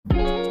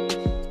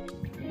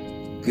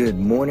Good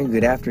morning,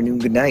 good afternoon,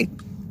 good night.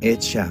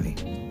 It's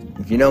Xavi.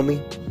 If you know me,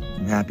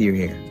 I'm happy you're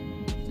here.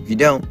 If you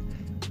don't,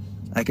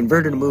 I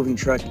converted a moving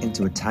truck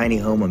into a tiny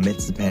home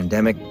amidst the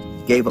pandemic,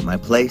 gave up my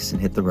place, and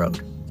hit the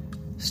road.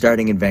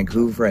 Starting in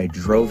Vancouver, I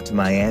drove to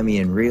Miami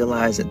and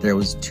realized that there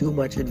was too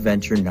much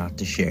adventure not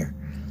to share.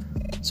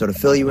 So to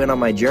fill you in on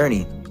my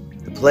journey,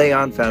 the Play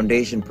On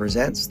Foundation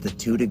presents the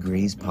 2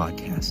 Degrees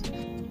podcast.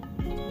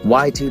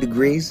 Why 2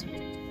 degrees?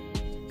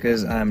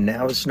 Because I'm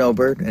now a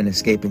snowbird and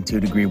escaping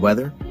 2-degree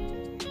weather.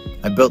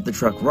 I built the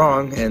truck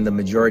wrong, and the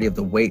majority of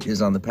the weight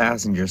is on the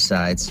passenger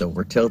side, so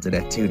we're tilted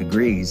at 2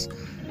 degrees.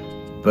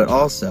 But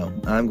also,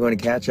 I'm going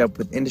to catch up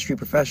with industry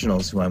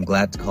professionals who I'm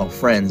glad to call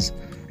friends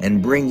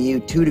and bring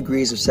you 2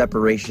 degrees of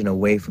separation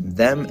away from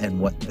them and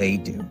what they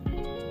do.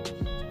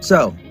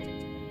 So,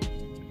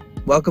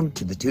 welcome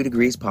to the 2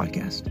 Degrees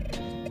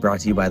podcast, brought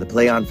to you by the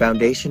Play On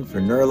Foundation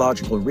for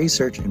Neurological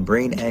Research and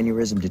Brain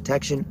Aneurysm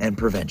Detection and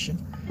Prevention.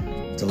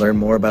 To learn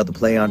more about the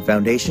Play On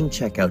Foundation,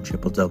 check out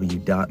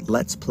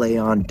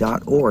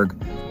www.letsplayon.org.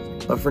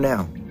 But for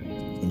now,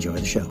 enjoy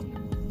the show.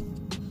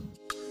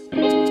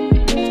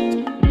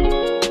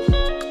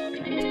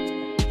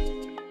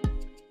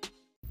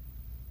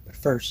 But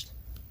first,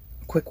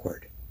 a quick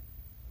word.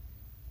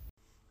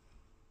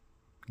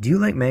 Do you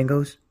like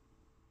mangoes?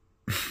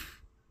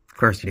 Of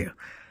course you do.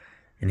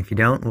 And if you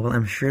don't, well,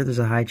 I'm sure there's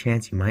a high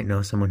chance you might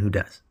know someone who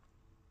does.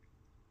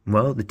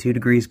 Well, the 2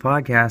 Degrees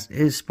podcast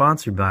is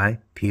sponsored by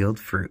peeled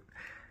fruit.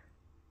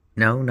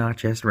 No, not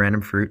just random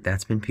fruit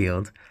that's been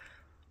peeled,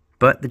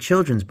 but the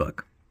children's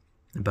book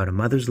about a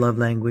mother's love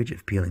language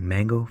of peeling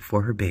mango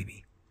for her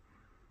baby.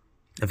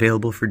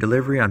 Available for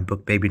delivery on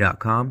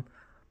bookbaby.com,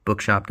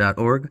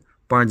 bookshop.org,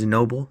 Barnes &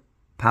 Noble,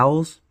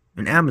 Powell's,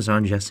 and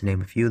Amazon, just to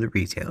name a few of the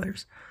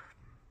retailers.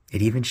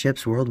 It even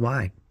ships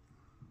worldwide.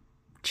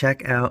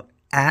 Check out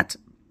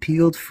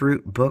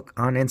 @peeledfruitbook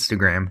on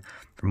Instagram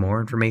for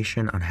more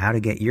information on how to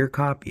get your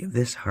copy of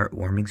this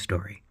heartwarming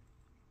story.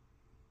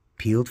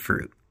 Peeled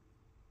Fruit,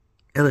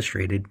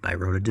 illustrated by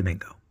Rhoda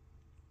Domingo.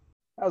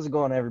 How's it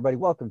going, everybody?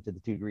 Welcome to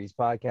the 2 Degrees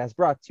podcast,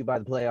 brought to you by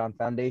the Play On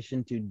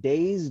Foundation.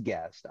 Today's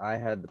guest, I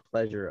had the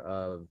pleasure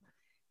of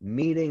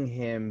meeting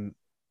him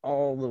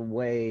all the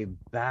way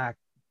back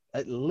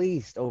at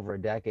least over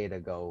a decade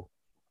ago,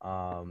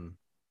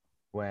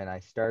 when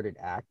I started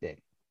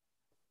acting,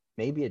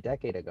 maybe a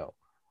decade ago.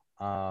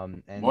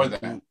 And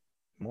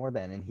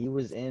and he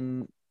was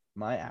in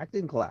my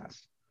acting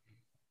class,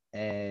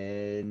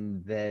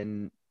 and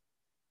then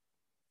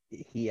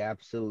he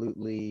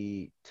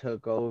absolutely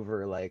took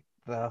over like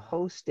the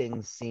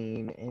hosting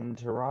scene in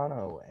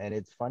Toronto. And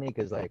it's funny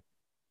because like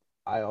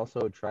I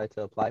also tried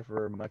to apply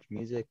for Much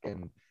Music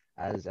and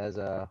as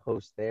a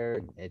host there,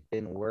 and it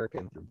didn't work,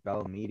 and through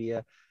Bell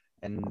Media,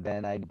 and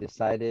then I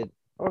decided,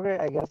 okay,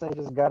 I guess I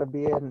just gotta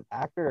be an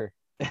actor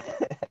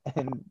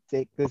and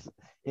take this,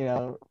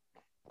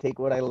 take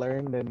what I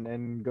learned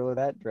and go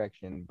that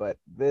direction. But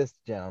this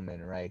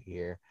gentleman right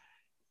here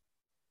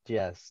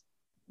just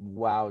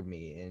wowed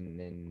me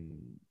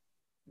in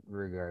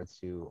regards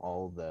to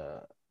all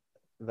the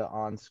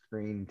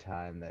on-screen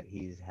time that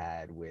he's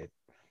had with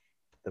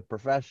the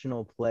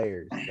professional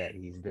players that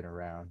he's been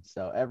around.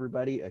 So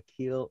everybody,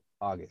 Akil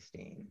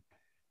Augustine.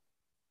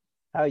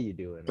 How you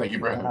doing? Thank you,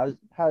 Brandon.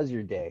 How's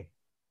your day?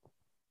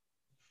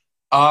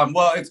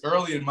 Well, it's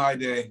early in my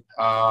day.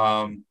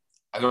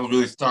 I don't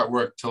really start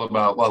work till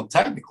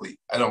technically,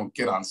 I don't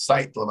get on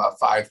site till about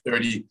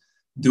 5:30,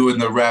 doing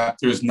the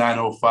Raptors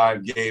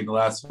 9:05 game, the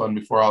last one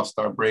before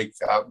All-Star break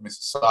out in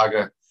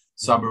Mississauga,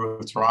 suburb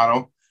of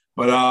Toronto.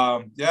 But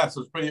so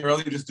it's pretty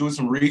early, just doing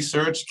some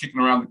research, kicking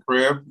around the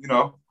crib,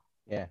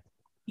 Yeah.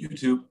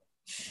 YouTube.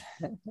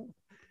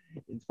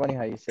 It's funny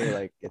how you say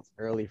like it's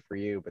early for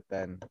you, but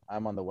then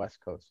I'm on the West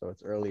Coast, so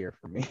it's earlier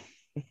for me.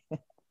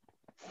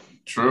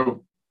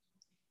 True.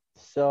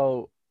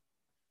 So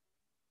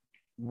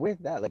with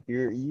that, like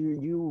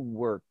you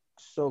work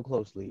so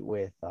closely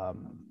with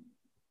the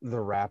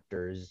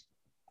Raptors.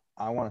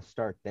 I want to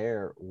start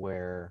there.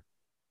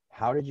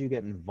 How did you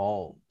get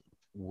involved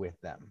with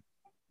them?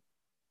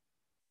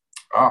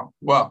 Oh,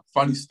 well,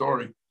 funny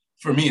story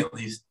for me at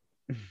least.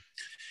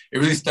 It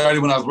really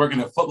started when I was working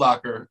at Foot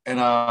Locker, and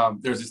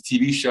there's this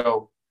TV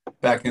show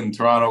back in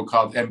Toronto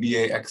called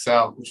NBA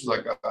XL, which is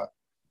like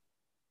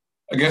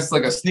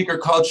a sneaker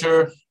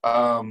culture.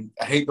 I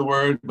hate the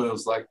word, but it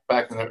was like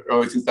back in the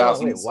early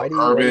 2000s. Wait, why do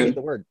you hate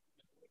the word?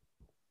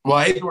 Well,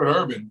 I hate the word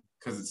urban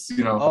because it's,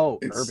 it's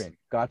urban.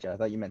 Gotcha. I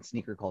thought you meant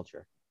sneaker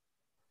culture.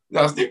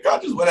 No, sneaker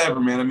culture is whatever,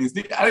 man. I mean,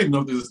 I don't even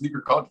know if there's a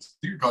sneaker culture.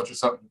 Sneaker culture is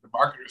something the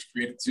marketers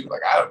created too.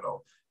 Like, I don't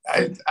know.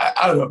 I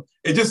don't know.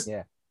 It just,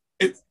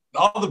 it's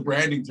all the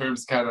branding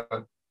terms kind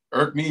of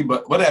irk me,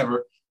 but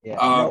whatever.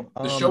 Yeah.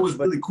 The show was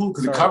really cool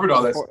because it covered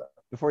all that stuff.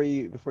 Before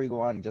you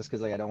go on, just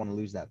because like I don't want to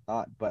lose that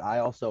thought, but I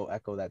also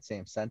echo that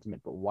same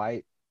sentiment. But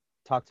why?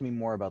 Talk to me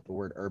more about the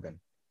word urban.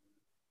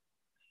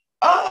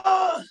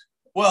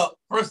 Well,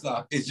 first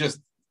off, it's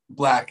just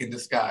black in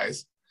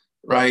disguise,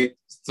 right?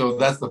 So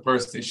that's the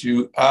first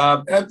issue.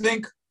 And I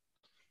think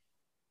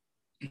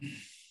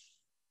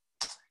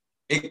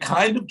it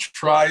kind of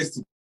tries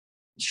to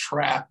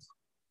trap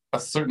a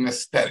certain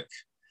aesthetic.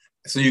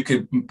 So you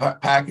could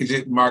package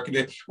it, market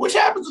it, which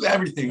happens with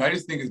everything. I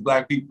just think as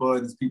Black people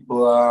and as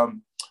people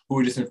who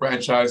are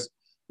disenfranchised,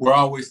 we're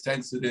always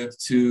sensitive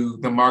to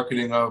the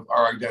marketing of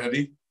our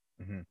identity.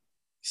 Mm-hmm.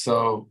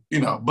 So,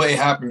 but it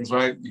happens,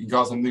 right? You can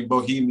call something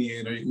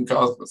bohemian or you can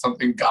call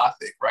something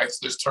gothic, right? So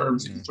there's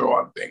terms you can throw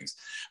on things.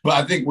 But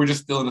I think we're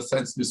just still in a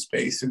sensitive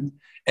space. And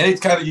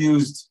it's kind of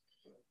used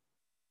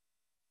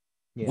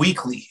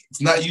weakly.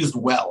 It's not used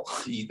well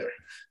either.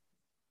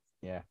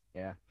 Yeah.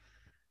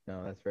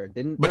 No, that's fair.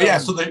 Didn't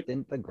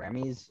the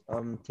Grammys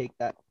take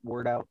that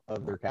word out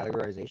of their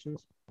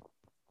categorizations?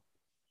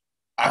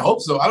 I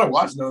hope so. I don't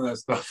watch none of that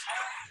stuff.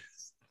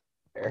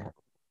 Fair.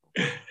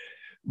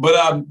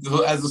 But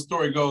as the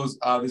story goes,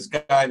 this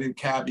guy named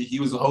Cabby, he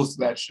was the host of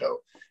that show.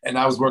 And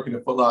I was working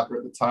at Foot Locker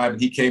at the time.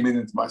 And he came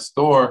into my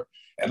store.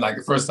 And like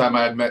the first time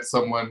I had met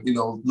someone,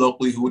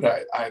 locally who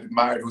I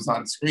admired who was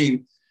on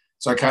screen.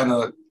 So I kind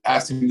of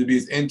asked him to be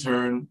his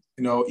intern,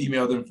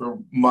 emailed him for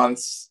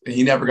months. And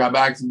he never got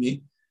back to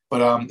me.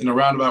 But in a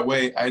roundabout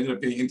way, I ended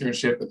up getting an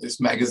internship at this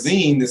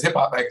magazine, this hip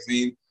hop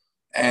magazine.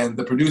 And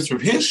the producer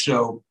of his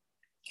show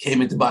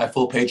came in to buy a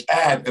full page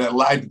ad, and I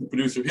lied to the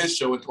producer of his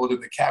show and told him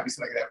that Cabby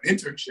said I could have an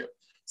internship.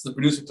 So the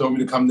producer told me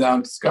to come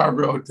down to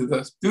Scarborough to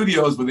the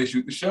studios where they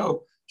shoot the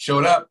show.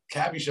 Showed up,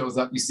 Cabby shows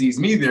up, he sees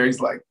me there. He's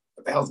like,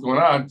 what the hell's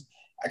going on?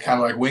 I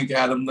kind of like wink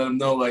at him, let him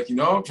know, like,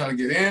 I'm trying to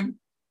get in.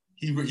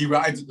 He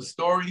rides with the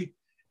story.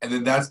 And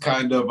then that's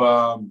kind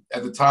of,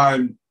 at the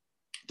time,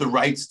 the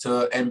rights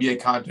to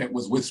NBA content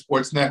was with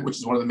Sportsnet, which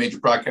is one of the major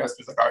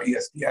broadcasters like our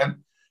ESPN.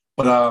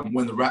 But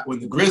when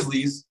the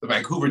Grizzlies, the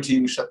Vancouver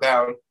team, shut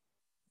down,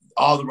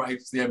 all the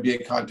rights to the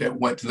NBA content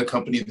went to the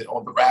company that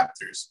owned the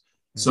Raptors.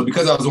 So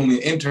because I was only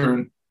an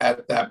intern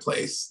at that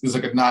place, there's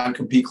like a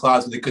non-compete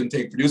clause where they couldn't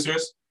take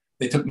producers.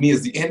 They took me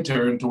as the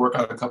intern to work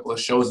on a couple of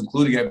shows,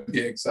 including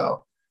NBA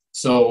Excel.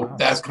 So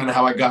that's kind of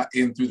how I got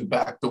in through the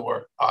back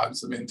door on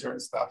some intern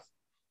stuff.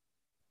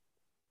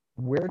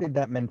 Where did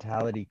that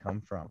mentality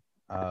come from?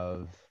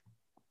 Because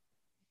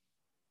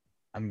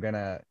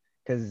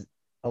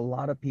a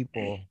lot of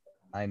people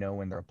I know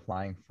when they're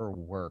applying for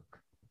work,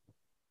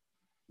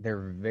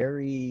 they're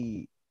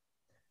a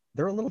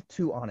little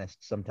too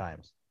honest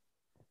sometimes.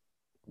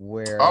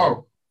 Where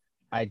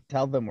I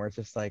tell them where it's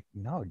just like,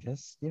 no,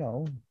 just,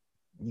 you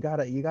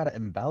gotta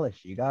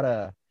embellish. You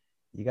gotta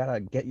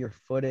get your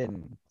foot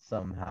in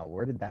somehow.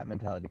 Where did that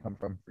mentality come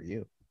from for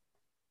you?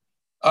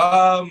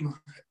 I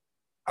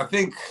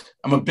think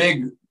I'm a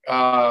big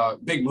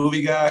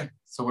movie guy.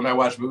 So when I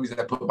watch movies,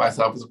 I put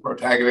myself as a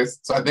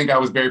protagonist. So I think I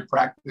was very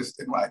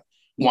practiced in like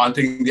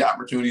wanting the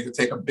opportunity to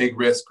take a big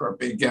risk or a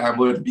big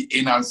gamble, to be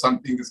in on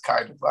something that's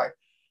kind of like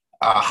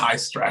high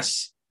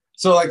stress.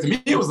 So like to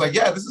me, it was like,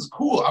 yeah, this is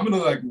cool. I'm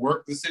gonna like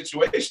work the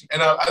situation.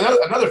 And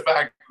another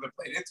factor that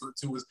played into it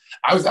too was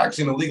I was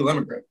actually an illegal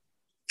immigrant.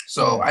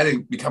 So I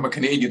didn't become a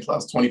Canadian until I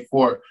was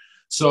 24.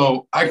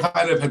 So I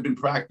kind of had been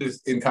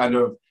practiced in kind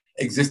of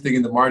existing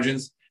in the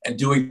margins and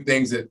doing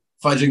things that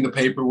fudging the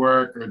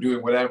paperwork or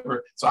doing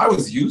whatever. So I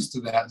was used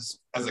to that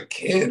as a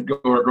kid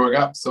growing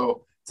up.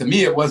 So to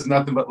me, it was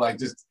nothing but like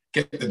just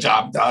get the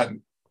job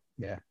done.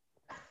 Yeah.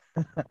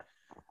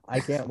 I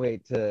can't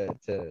wait to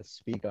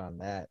speak on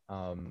that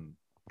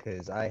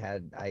because I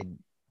had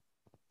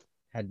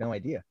no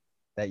idea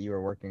that you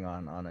were working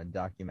on a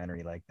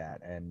documentary like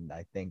that, and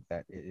I think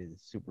that it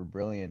is super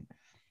brilliant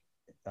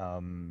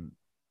to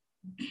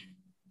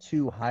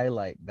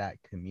highlight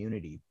that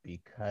community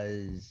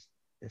because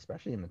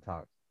especially in the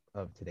talk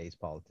of today's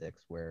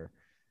politics where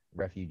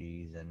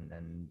refugees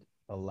and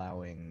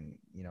allowing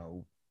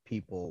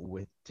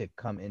people to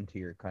come into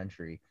your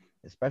country,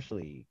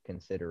 especially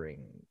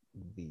considering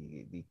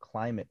the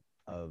climate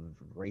of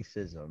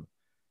racism,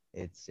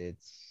 it's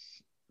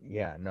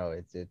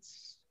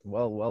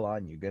well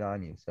on you, good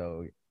on you.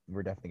 So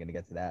we're definitely going to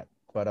get to that,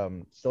 but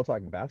still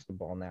talking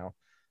basketball now.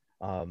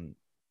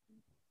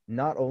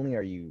 Not only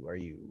are you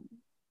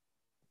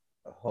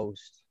a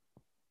host,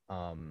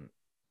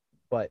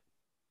 but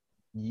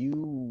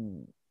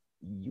you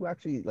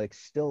actually like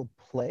still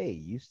play,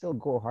 you still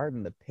go hard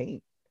in the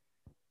paint.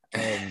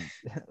 And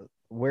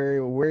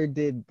where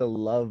did the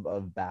love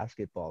of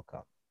basketball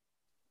come?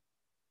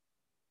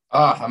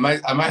 I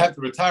might have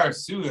to retire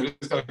soon. I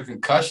just got a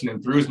concussion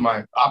and bruised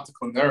my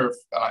optical nerve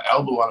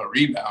elbow on a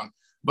rebound.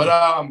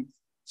 But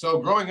so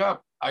growing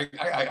up,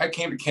 I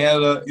came to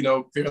Canada,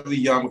 fairly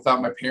young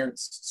without my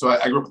parents. So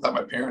I grew up without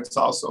my parents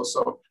also.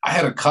 So I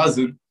had a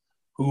cousin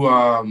who,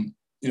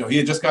 he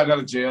had just gotten out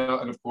of jail.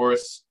 And of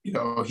course,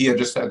 he had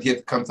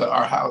to come to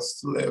our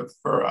house to live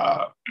for,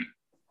 I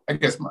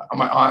guess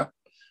my aunt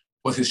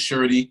was his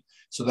surety.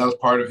 So that was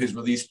part of his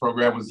release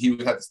program was he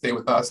would have to stay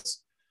with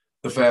us,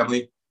 the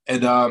family.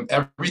 And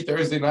every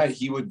Thursday night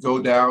he would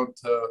go down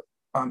to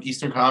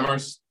Eastern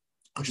Commerce,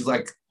 which is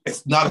like,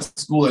 it's not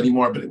a school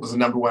anymore, but it was the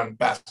number one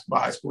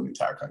basketball high school in the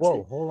entire country.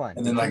 Whoa, hold on.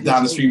 And then like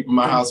down the street from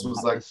my house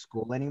was like a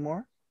school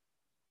anymore?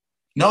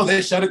 No,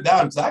 they shut it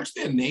down. It's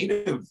actually a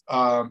native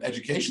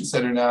education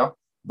center now.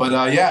 But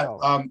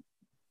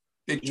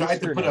they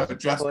tried to put a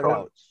dress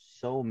code.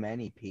 so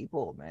many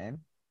people, man.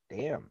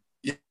 Damn.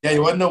 Yeah,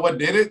 you want to know what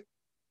did it?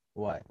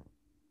 What?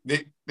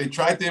 They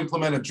tried to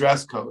implement a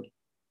dress code,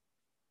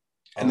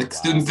 and Oh, the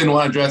students didn't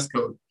want a dress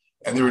code.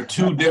 And there were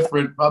two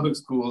different public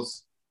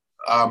schools,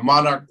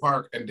 Monarch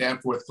Park and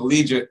Danforth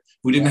Collegiate,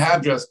 who didn't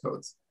have dress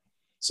codes.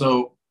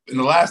 So in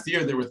the last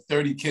year, there were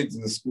 30 kids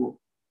in the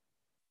school.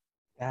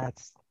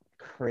 That's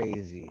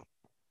crazy.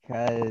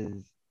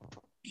 Because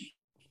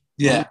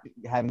Yeah,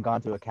 we haven't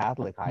gone to a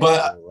Catholic high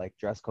but school, like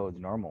dress code's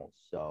normal.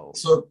 So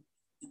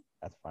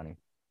that's funny.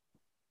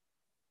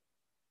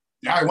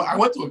 Yeah, I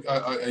went to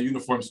a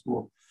uniform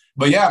school,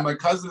 but yeah, my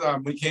cousin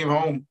when he came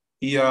home,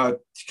 he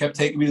kept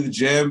taking me to the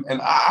gym,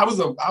 and I was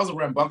a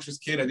rambunctious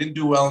kid. I didn't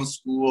do well in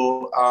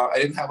school. I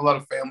didn't have a lot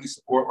of family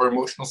support or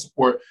emotional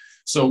support.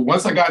 So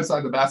once I got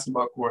inside the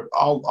basketball court,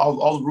 all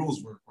the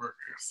rules were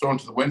thrown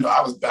to the window.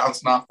 I was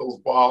bouncing off those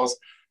balls,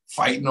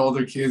 fighting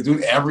older kids,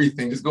 doing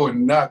everything, just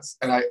going nuts.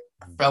 And I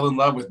fell in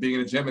love with being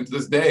in the gym. And to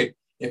this day,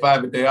 if I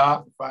have a day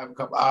off, if I have a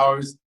couple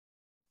hours,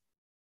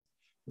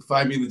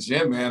 find me in the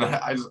gym, man.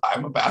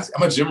 I'm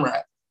a gym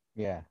rat.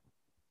 Yeah.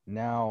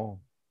 Now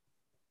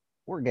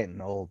we're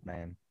getting old,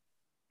 man.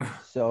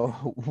 So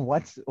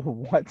what's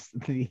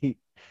the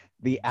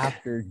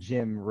after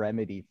gym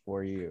remedy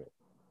for you?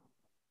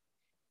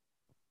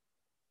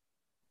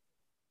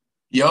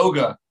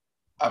 Yoga.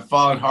 I've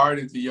fallen hard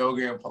into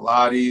yoga and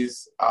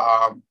Pilates.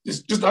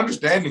 Just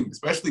understanding,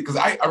 especially because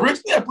I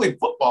originally played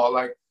football.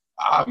 Like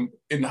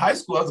in high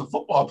school, I was a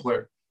football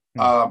player.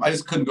 I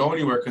just couldn't go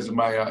anywhere because of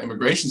my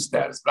immigration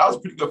status. But I was a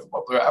pretty good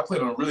football player. I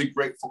played on a really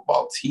great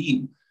football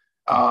team.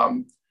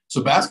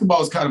 So basketball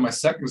was kind of my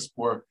second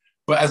sport.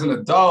 But as an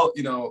adult,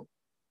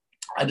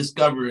 I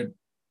discovered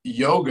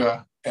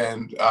yoga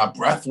and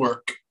breath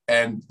work,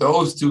 and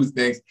those two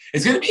things.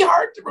 It's going to be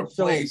hard to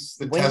replace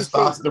the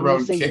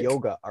testosterone kick.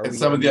 Yoga, are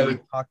we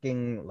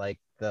talking like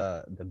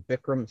the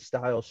Bikram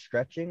style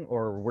stretching,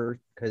 or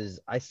because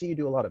I see you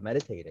do a lot of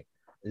meditating.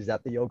 Is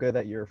that the yoga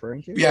that you're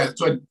referring to? Yeah.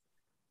 So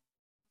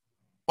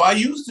I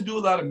used to do a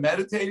lot of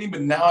meditating,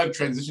 but now I've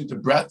transitioned to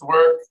breath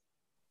work.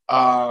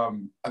 I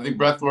think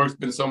breath work's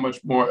been so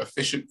much more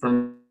efficient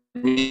for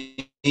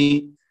me.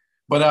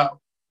 But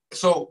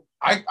so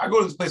I go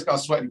to this place called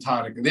Sweat and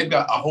Tonic, and they've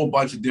got a whole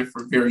bunch of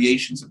different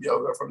variations of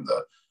yoga, from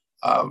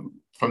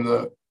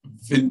the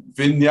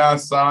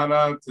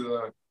vinyasana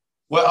to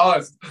all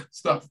that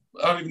stuff.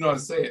 I don't even know how to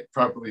say it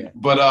properly. Yeah.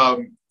 But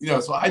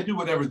so I do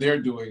whatever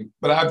they're doing.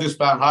 But I've just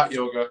found hot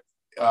yoga.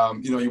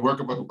 You work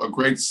up a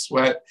great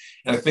sweat,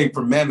 and I think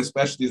for men,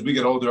 especially as we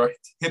get older, our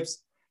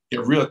hips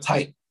get real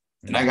tight,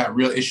 and I got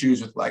real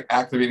issues with like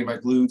activating my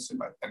glutes and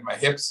my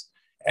hips.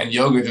 And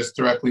yoga just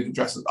directly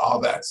addresses all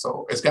that.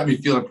 So it's got me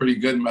feeling pretty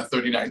good in my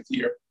 39th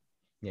year.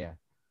 Yeah.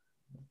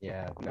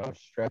 No,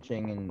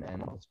 stretching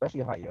and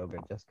especially hot yoga,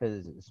 just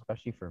because,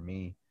 especially for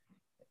me,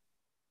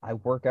 I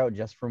work out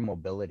just for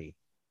mobility.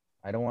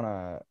 I don't want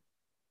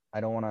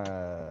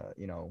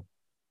to,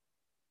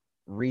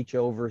 reach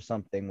over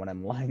something when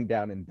I'm lying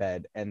down in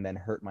bed and then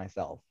hurt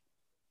myself.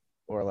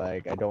 Or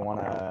like, I don't want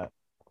to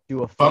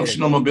do a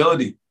functional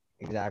mobility.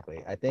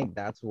 Exactly. I think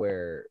that's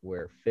where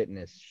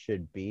fitness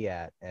should be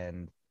at.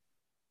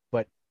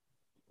 But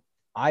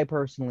I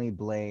personally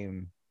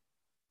blame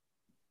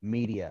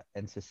media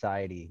and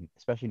society,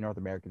 especially North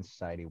American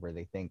society, where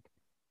they think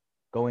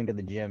going to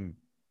the gym,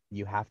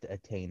 you have to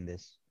attain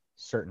this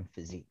certain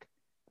physique,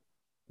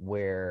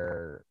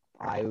 where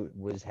I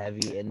was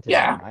heavy into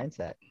that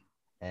mindset.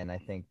 And I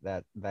think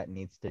that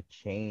needs to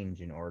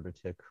change in order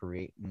to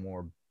create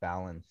more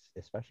balance,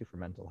 especially for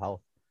mental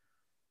health.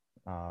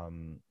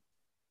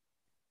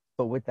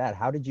 But with that,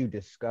 how did you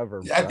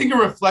discover? I think it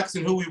reflects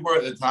in who we were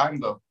at the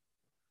time, though.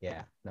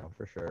 Yeah, no,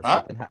 for sure.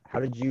 Huh? And how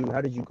did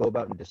you go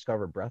about and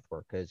discover breath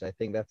work? Because I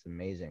think that's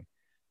amazing,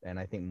 and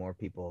I think more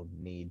people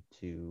need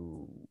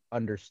to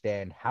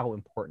understand how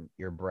important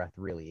your breath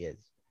really is.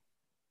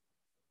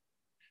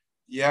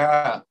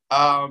 Yeah,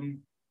 I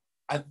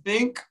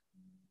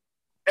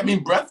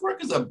mean, breath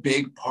work is a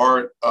big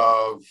part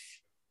of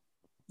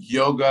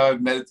yoga,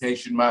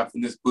 meditation,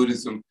 mindfulness,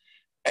 Buddhism.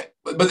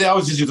 But they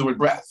always just use the word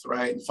breath,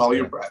 right? And follow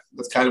your breath.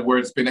 That's kind of where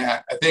it's been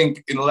at. I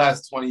think in the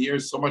last 20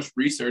 years, so much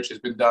research has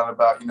been done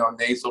about,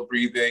 nasal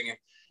breathing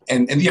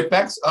and the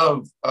effects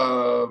of,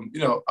 a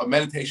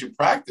meditation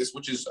practice,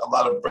 which is a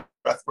lot of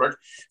breath work.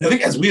 And I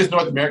think as we as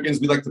North Americans,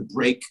 we like to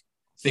break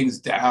things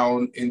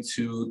down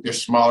into their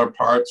smaller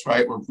parts,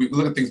 right? Where we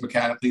look at things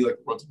mechanically, like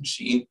the world's a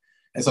machine.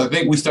 And so I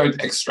think we started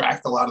to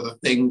extract a lot of the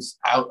things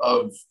out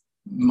of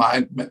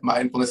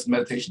mindfulness and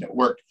meditation that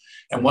worked.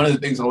 And one of the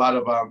things a lot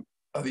of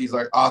these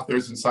like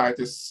authors and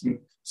scientists and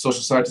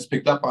social scientists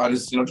picked up on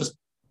is, just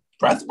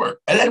breath work.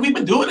 And then we've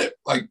been doing it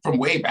like from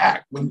way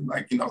back when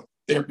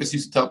therapists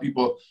used to tell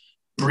people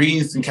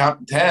breathe and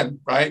count to 10,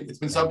 right? It's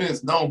been something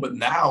that's known, but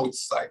now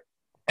it's like,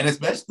 and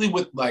especially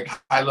with like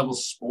high level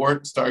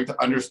sport, starting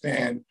to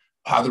understand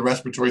how the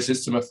respiratory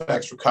system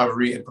affects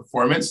recovery and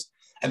performance.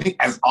 I think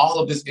as all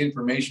of this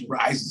information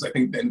rises, I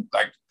think then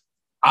like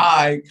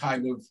I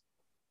kind of,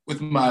 with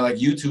my like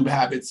YouTube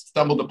habits,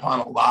 stumbled upon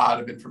a lot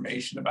of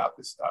information about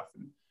this stuff.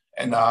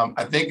 And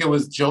I think it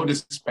was Joe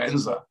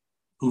Dispenza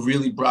who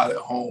really brought it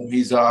home.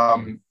 He's I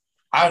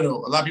don't know,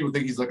 a lot of people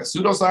think he's like a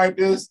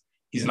pseudoscientist.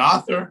 He's an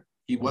author.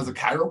 He was a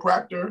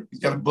chiropractor. He's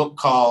got a book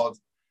called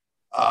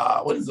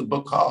what is the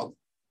book called?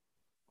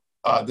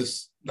 What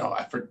is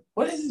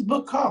his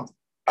book called?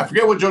 I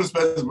forget what Joe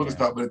Dispenza's book is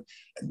called, but it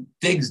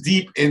digs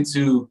deep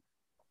into,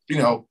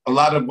 a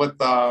lot of what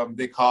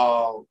they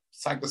call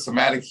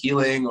psychosomatic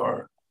healing,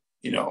 or,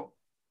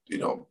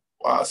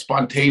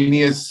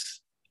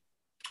 spontaneous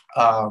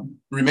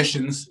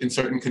remissions in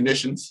certain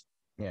conditions.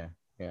 Yeah.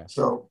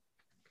 So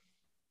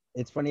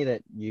it's funny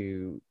that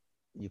you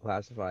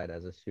classify it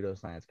as a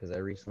pseudoscience, because I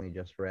recently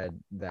just read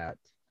that.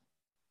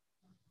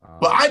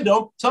 But I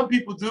don't. Some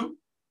people do.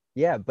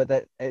 Yeah, but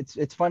that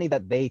it's funny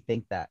that they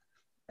think that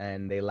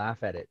and they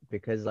laugh at it,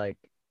 because I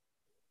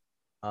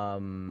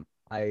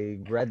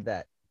read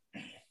that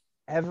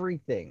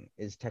everything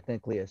is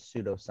technically a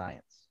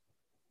pseudoscience.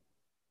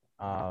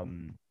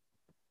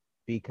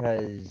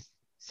 Because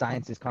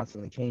science is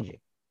constantly changing.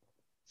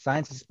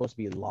 Science is supposed to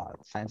be law.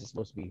 Science is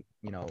supposed to be,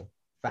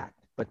 fact.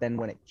 But then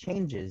when it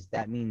changes,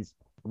 that means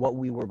what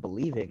we were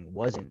believing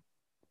wasn't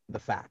the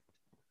fact.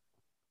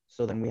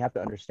 So then we have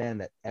to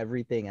understand that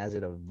everything as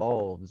it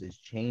evolves is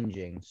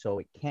changing. So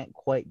it can't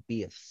quite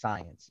be a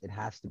science. It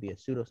has to be a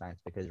pseudoscience,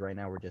 because right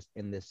now we're just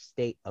in this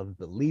state of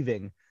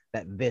believing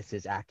that this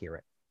is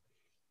accurate.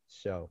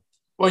 So.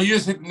 Well, you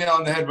just hit the nail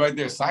on the head right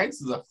there. Science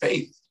is a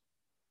faith.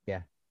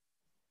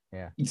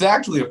 Yeah. It's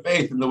actually a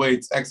faith in the way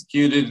it's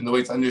executed and the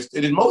way it's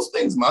understood. And most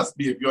things must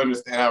be, if you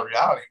understand how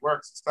reality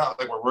works. It's not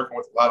like we're working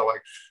with a lot of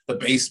like the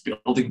base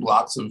building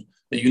blocks of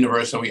the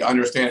universe and we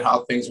understand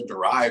how things are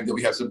derived, that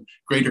we have some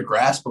greater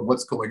grasp of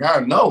what's going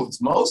on. No,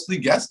 it's mostly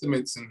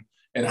guesstimates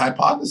and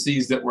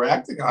hypotheses that we're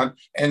acting on.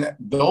 And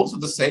those are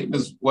the same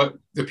as what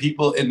the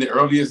people in the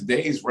earliest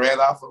days ran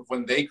off of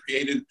when they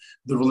created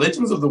the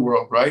religions of the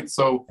world, right?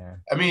 So,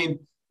 I mean,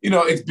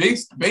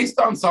 it's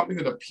based on something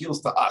that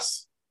appeals to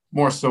us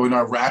more so in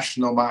our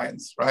rational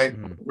minds, right?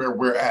 Where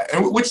we're at.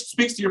 And which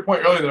speaks to your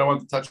point earlier that I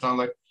wanted to touch on,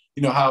 like,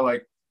 how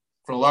like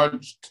for a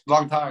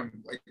long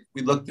time, like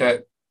we looked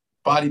at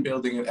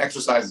bodybuilding and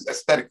exercise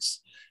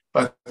aesthetics.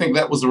 But I think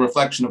that was a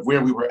reflection of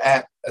where we were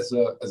at as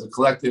a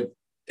collective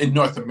in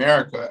North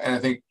America. And I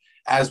think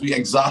as we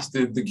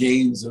exhausted the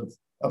gains of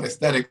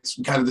aesthetics,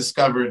 we kind of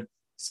discovered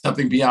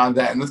something beyond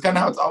that. And that's kind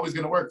of how it's always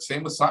going to work.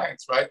 Same with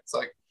science, right? It's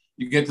like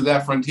you get to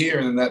that frontier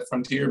and then that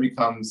frontier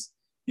becomes,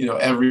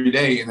 every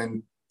day. And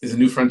then there's a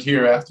new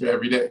frontier after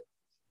every day.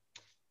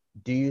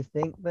 Do you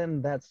think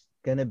then that's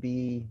going to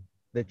be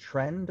the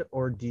trend,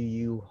 or do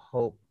you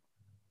hope,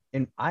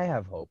 and I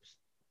have hopes,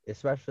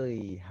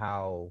 especially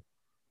how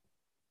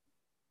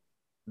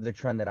the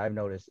trend that I've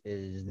noticed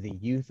is the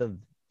youth of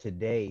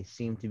today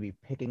seem to be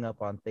picking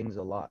up on things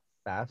a lot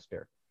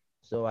faster.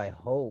 So I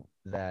hope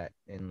that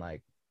in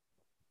like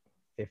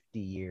 50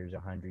 years,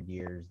 100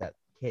 years, that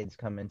kids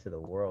come into the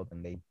world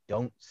and they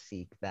don't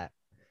seek that,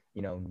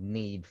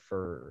 need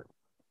for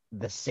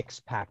the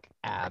six-pack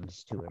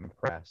abs to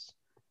impress,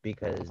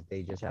 because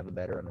they just have a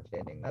better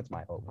understanding. That's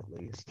my hope, at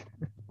least.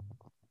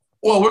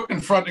 Well, we're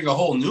confronting a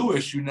whole new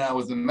issue now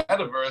with the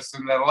metaverse,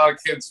 and that a lot of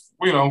kids,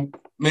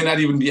 may not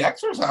even be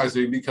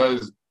exercising,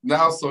 because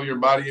now so your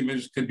body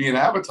image could be an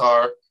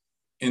avatar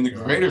in the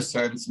greater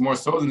sense, more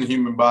so than the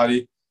human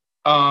body.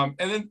 And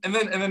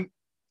then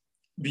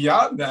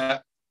beyond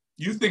that,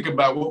 you think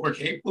about what we're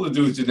capable to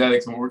do with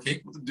genetics and what we're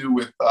capable to do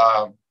with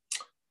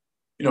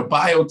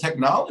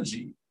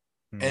biotechnology.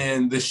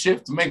 And the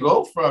shift may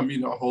go from,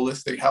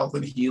 holistic health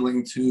and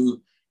healing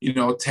to,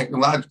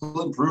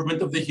 technological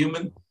improvement of the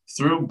human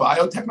through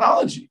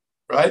biotechnology,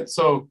 right?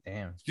 So,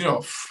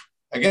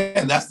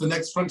 again, that's the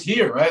next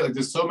frontier, right? Like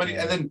there's so many,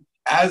 and then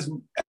as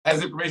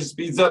information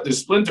speeds up, there's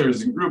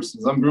splinters and groups.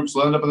 And some groups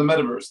will end up in the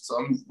metaverse,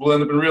 some will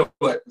end up in real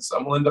life, and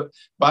some will end up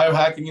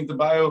biohacking into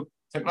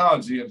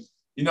biotechnology. And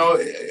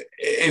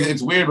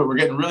it's weird, but we're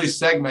getting really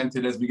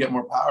segmented as we get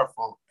more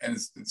powerful, and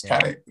it's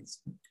kind of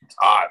it's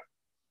odd.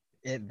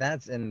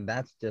 That's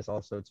just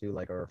also too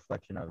like a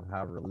reflection of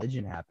how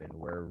religion happened,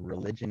 where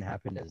religion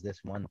happened as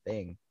this one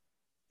thing,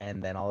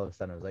 and then all of a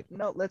sudden it was like,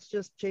 no, let's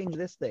just change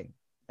this thing,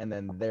 and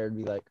then there'd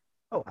be like,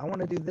 oh, I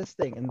want to do this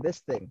thing and this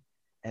thing,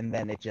 and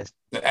then it just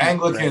the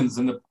Anglicans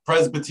and the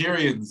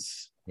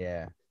Presbyterians.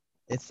 Yeah,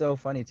 it's so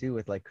funny too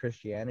with like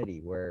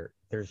Christianity, where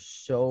there's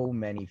so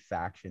many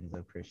factions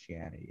of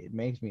Christianity. It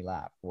makes me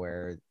laugh,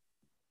 where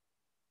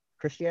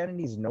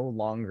Christianity is no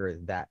longer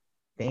that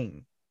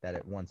thing that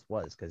it once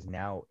was, because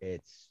now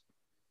it's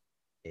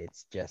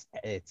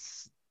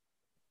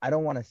I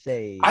don't want to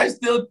say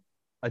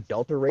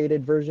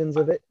adulterated versions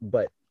of it,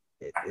 but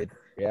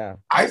yeah.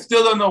 I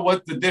still don't know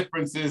what the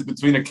difference is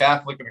between a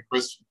Catholic and a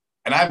Christian,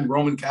 and I'm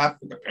Roman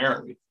Catholic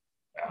apparently.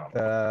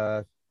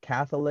 The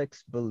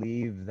Catholics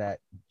believe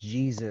that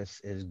Jesus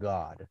is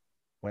God,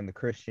 when the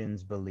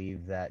Christians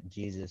believe that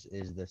Jesus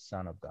is the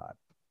Son of God.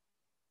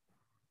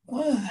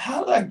 Well,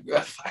 how did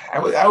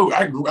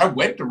I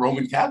went to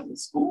Roman Catholic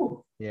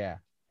school. Yeah.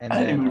 And I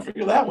didn't even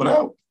figure that one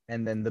out.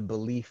 And then the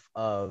belief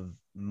of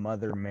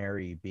Mother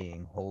Mary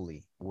being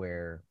holy,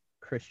 where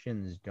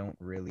Christians don't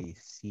really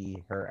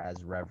see her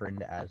as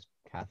reverend as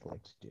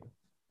Catholics do.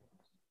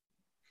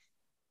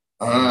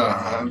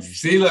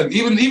 See, look,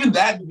 even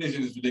that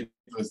division is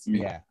ridiculous to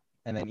me. Yeah,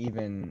 and then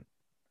even,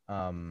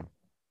 and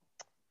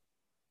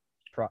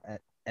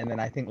then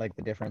I think like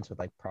the difference with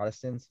like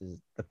Protestants is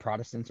the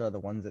Protestants are the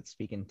ones that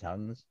speak in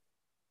tongues,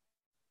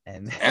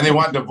 and they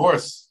want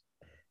divorce.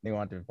 They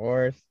want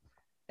divorce,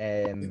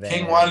 and the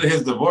king wanted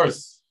his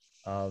divorce.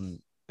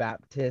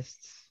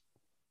 Baptists,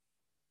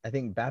 I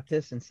think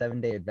Baptists and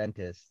Seventh-day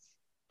Adventists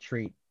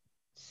treat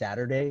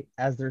Saturday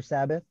as their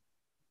Sabbath.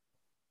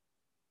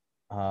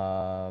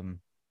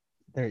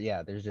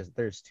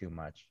 There's too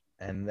much.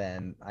 And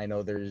then I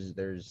know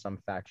there's some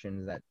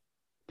factions that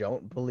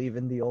don't believe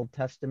in the Old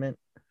Testament.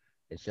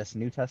 It's just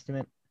New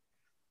Testament,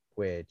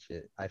 which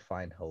I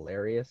find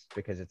hilarious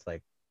because it's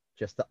like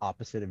just the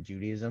opposite of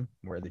Judaism,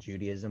 where the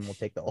Judaism will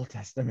take the Old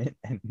Testament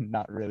and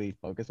not really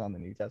focus on the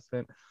New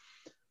Testament.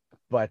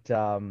 But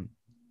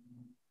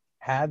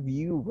have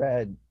you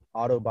read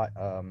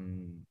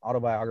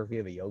Autobiography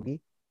of a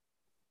Yogi?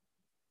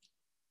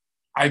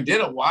 I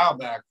did a while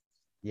back.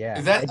 Yeah.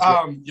 Is that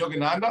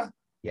Yogananda?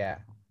 Yeah.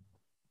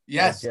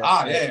 Yes. Yeah.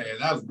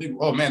 That was big.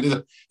 Oh man,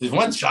 there's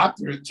one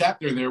chapter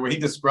in there where he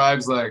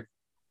describes like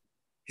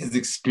his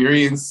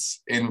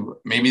experience in,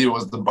 maybe it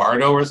was the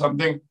Bardo or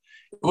something.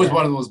 It was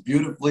one of the most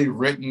beautifully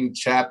written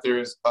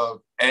chapters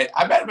of. I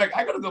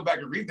gotta go back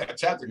and read that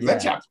chapter because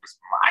that chapter was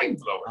mind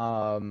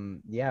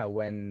blowing.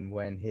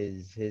 When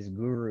his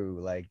guru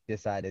like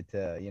decided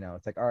to,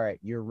 it's like, all right,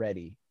 you're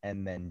ready,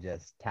 and then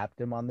just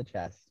tapped him on the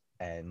chest,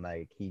 and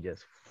like he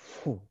just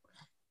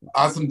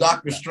on some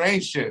Doctor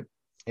Strange shit.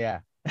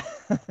 Yeah.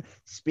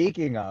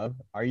 Speaking of,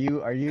 are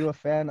you a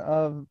fan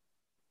of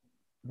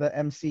the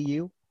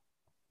MCU?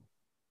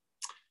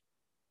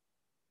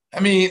 I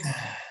mean,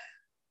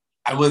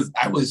 I was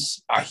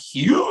a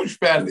huge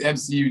fan of the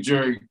MCU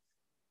during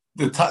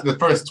the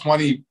first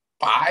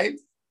 25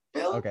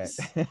 films.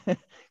 Okay.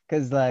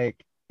 Because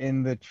like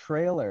in the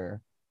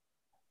trailer,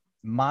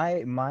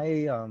 my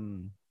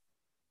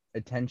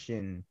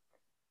attention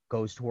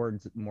goes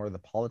towards more the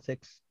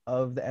politics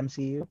of the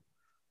MCU,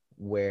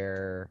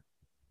 where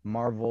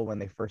Marvel, when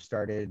they first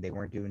started, they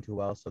weren't doing too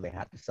well, so they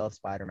had to sell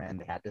Spider-Man,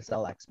 they had to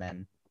sell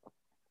X-Men,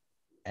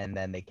 and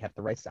then they kept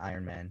the rights to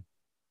Iron Man.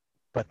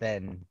 But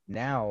then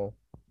now,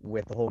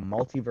 with the whole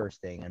multiverse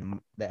thing and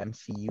the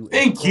MCU,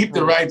 they didn't keep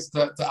the rights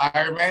to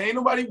Iron Man. Ain't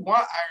nobody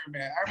want Iron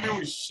Man. Iron Man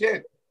was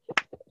shit.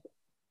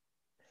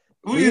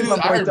 Who you do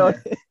Iron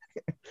Man?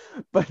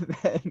 But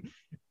then,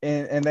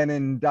 and then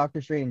in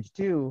Doctor Strange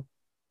 2,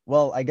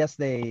 well, I guess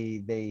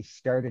they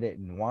started it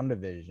in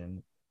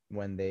WandaVision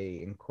when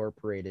they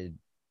incorporated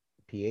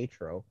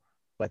Pietro,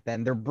 but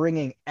then they're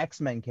bringing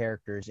X-Men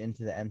characters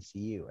into the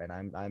MCU, and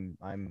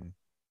I'm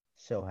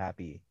so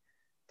happy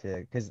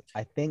because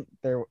I think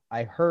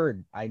I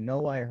heard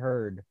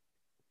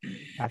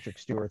Patrick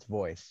Stewart's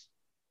voice.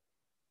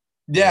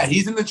 Yeah,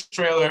 he's in the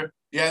trailer.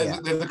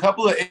 Yeah, there's a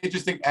couple of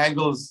interesting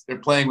angles they're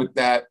playing with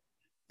that.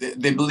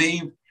 They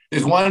believe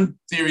there's one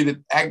theory that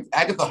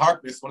Agatha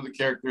Harkness, one of the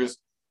characters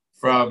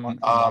from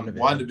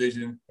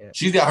WandaVision,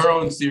 she's got her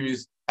own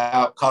series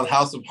out called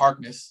House of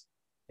Harkness.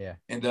 Yeah.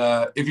 And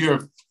if you're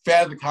a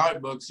fan of the comic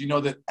books, you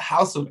know that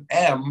House of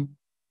M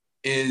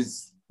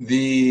is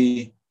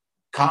the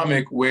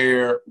comic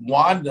where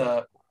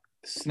Wanda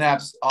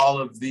snaps all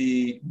of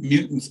the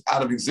mutants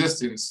out of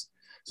existence.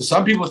 So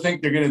some people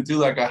think they're going to do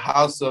like a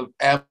House of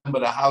M,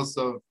 but a House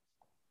of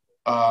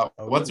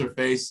what's her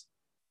face,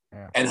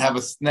 and have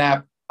a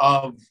snap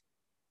of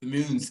the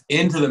mutants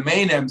into the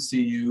main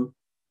MCU.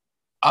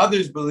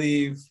 Others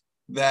believe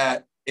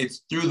that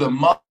it's through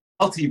the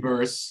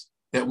multiverse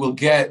that we'll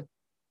get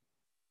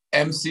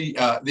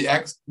the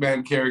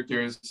X-Men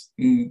characters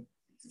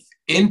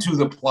into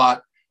the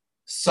plot,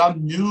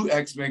 some new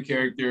X-Men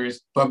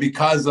characters, but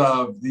because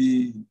of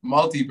the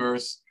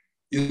multiverse,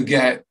 you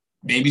get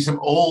maybe some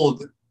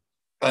old,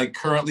 like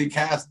currently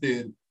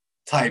casted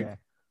type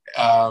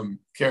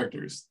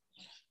characters.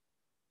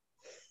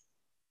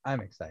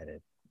 I'm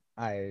excited.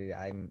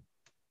 I'm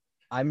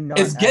not.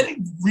 It's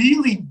getting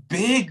really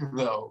big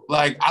though.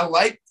 Like I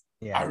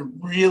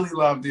really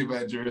love the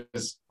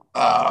Avengers.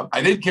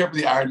 I didn't care for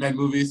the Iron Man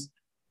movies.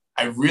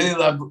 I really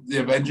loved the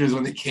Avengers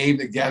when they came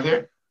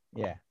together.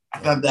 Yeah. I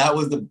thought that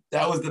was the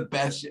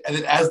best. And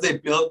then as they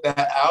built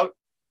that out,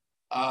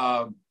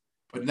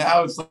 but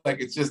now it's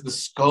just the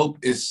scope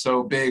is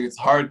so big. It's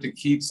hard to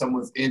keep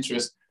someone's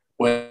interest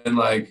when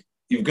like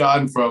you've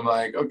gone from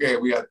like, okay,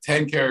 we got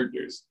 10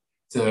 characters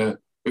to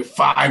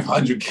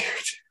 500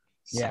 characters.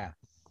 Yeah.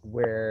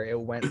 Where it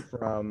went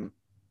from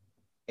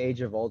Age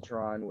of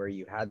Ultron, where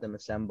you had them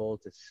assemble,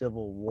 to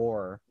Civil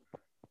War.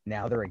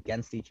 Now they're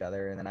against each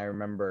other. And then I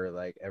remember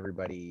like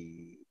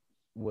they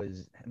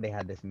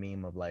had this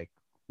meme of like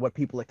what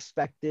people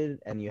expected,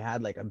 and you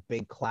had like a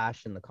big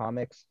clash in the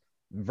comics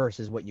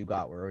versus what you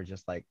got, where it was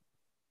just like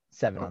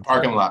 7 on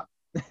parking lot.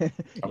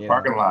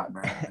 Parking lot,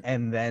 man.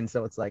 And then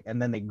so it's like, and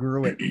then they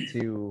grew it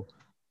to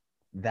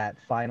that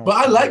final.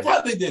 But I liked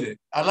how they did it.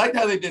 I liked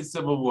how they did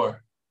Civil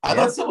War. I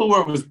thought Civil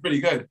War was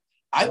pretty good.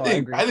 I Oh,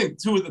 think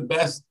two of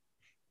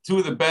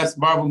the best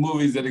Marvel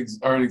movies that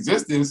are in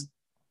existence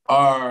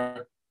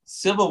are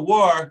Civil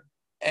War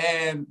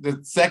and the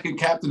second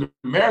Captain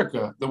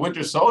America, The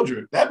Winter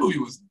Soldier. That movie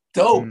was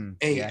dope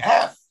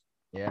AF.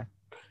 Yeah.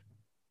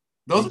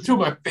 Those are two of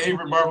my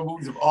favorite Marvel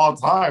movies of all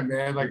time,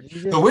 man. Like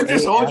The Winter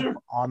Soldier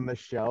on the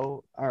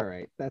show. All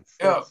right, that's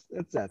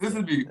this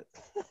would be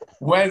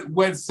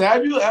when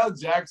Samuel L.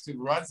 Jackson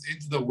runs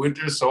into the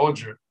Winter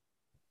Soldier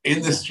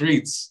in the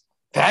streets.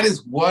 That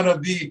is one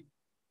of the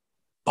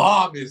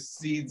bombest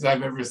scenes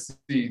I've ever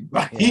seen.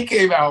 Like he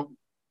came out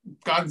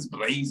guns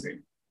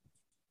blazing.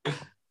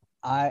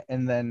 Oh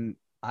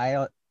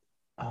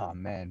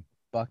man,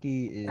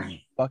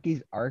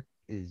 Bucky's arc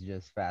is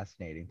just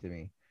fascinating to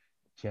me,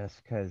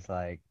 just because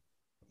like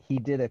he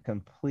did a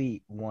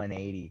complete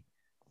 180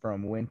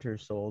 from Winter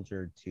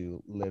Soldier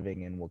to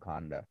living in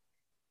Wakanda,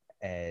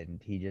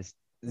 and he just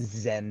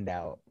zenned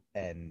out.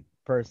 And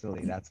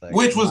personally, that's like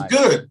which was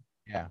good.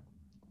 Yeah.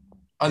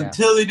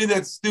 Until they did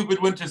that stupid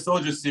Winter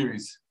Soldier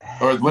series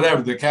or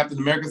whatever, the Captain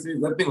America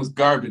series. That thing was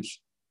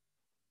garbage.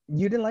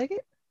 You didn't like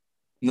it?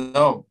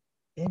 No.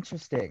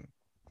 Interesting.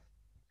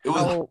 It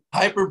was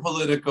hyper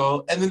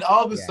political, and then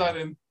all of a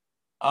sudden,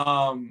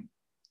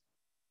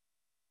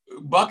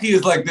 Bucky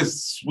is like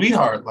this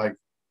sweetheart. Like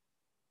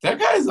that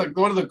guy is like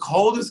one of the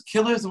coldest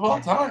killers of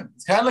all time.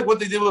 It's kind of like what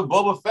they did with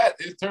Boba Fett.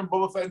 They just turned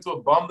Boba Fett into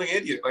a bumbling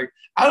idiot. Like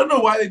I don't know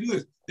why they do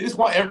this. They just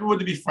want everyone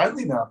to be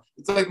friendly now.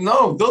 It's like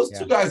no, those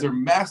two guys are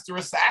master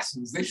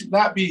assassins. They should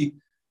not be,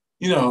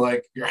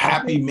 like your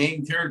happy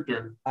main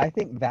character. I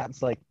think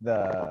that's like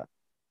the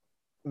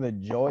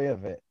joy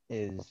of it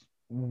is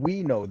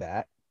we know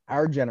that.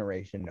 Our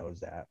generation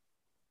knows that.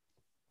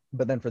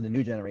 But then for the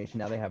new generation,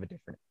 now they have a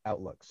different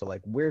outlook. So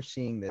like we're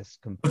seeing this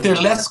But they're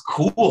less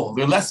cool.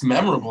 They're less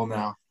memorable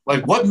now.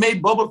 Like what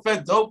made Boba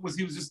Fett dope was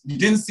you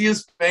didn't see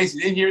his face,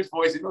 you didn't hear his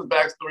voice, you didn't know his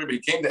backstory, but he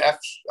came to F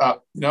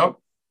up,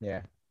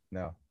 Yeah,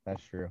 no,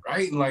 that's true.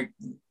 Right? And like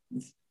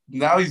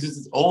now he's just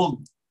this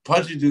old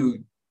pudgy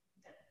dude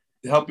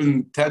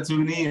helping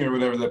Tatooine or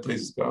whatever that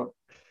place is called.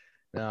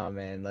 No,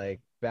 man,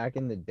 like back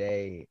in the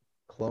day,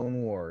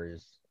 Clone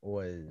Wars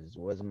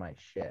was my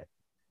shit.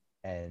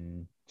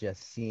 And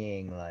just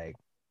seeing like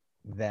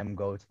them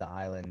go to the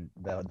island,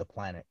 the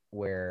planet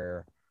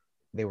where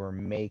they were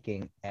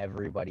making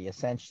everybody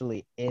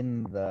essentially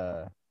in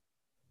the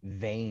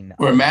vein.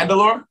 Where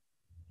Mandalore?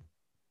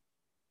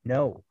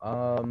 No.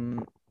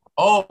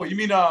 Oh, you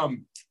mean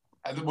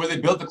where they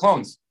built the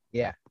clones?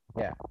 Yeah.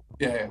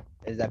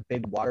 Is that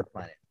big water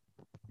planet?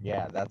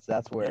 Yeah,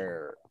 that's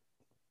where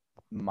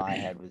my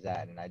head was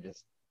at, and I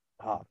just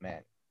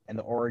man, and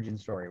the origin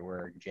story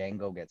where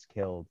Django gets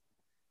killed.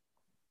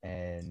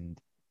 And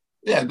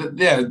that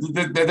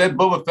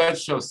Boba Fett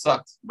show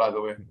sucked, by the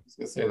way. I was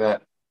gonna say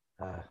that.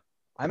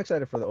 I'm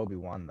excited for the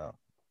Obi-Wan though.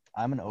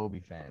 I'm an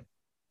Obi fan.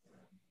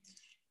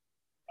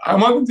 I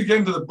want them to get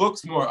into the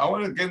books more. I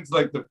want to get into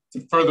like the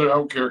further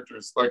out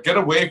characters. Like get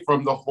away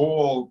from the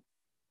whole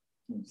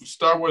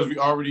Star Wars we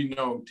already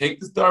know. Take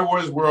the Star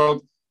Wars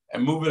world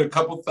and move it a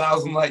couple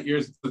thousand light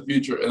years into the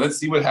future, and let's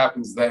see what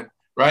happens then.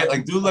 Right?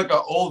 Like do like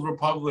an old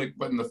Republic,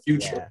 but in the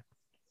future.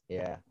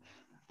 Yeah.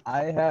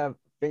 I have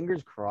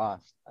fingers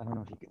crossed. I don't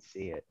know if you could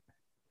see it.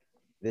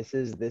 This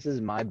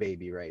is my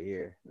baby right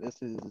here.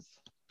 This is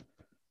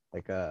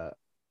like a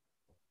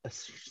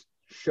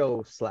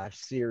show /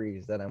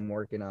 series that I'm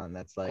working on.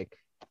 That's like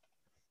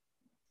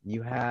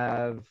you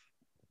have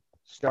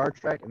Star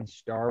Trek and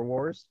Star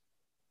Wars,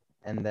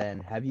 and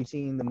then have you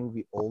seen the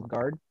movie Old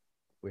Guard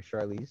with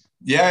Charlize?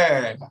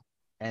 Yeah.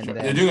 And then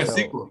they're doing a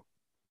sequel.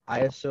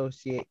 I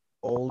associate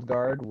Old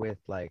Guard with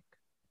like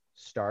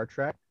Star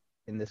Trek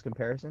in this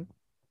comparison.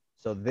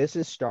 So this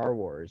is Star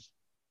Wars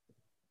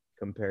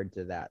compared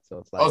to that. So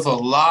it's like a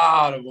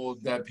lot of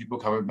old dead people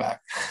coming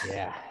back.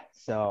 Yeah.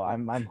 So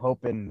I'm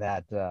hoping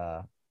that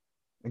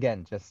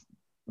again, just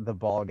the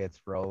ball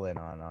gets rolling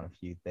on a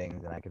few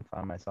things, and I can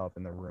find myself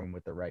in the room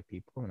with the right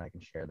people, and I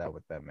can share that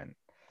with them. And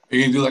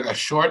you can do like a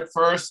short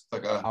first,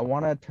 I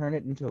want to turn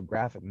it into a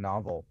graphic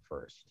novel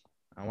first.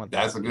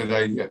 That's a good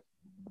idea.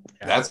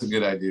 Yeah. That's a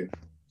good idea.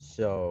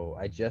 So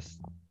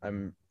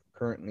I'm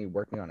currently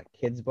working on a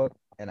kid's book.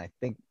 And I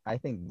think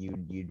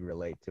you'd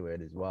relate to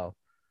it as well,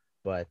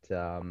 but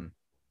and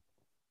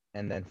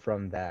then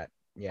from that,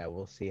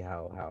 we'll see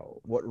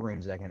what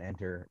rooms I can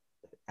enter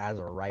as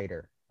a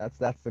writer.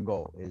 That's the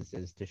goal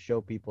is to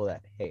show people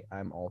that hey,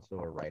 I'm also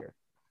a writer,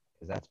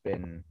 because that's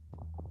been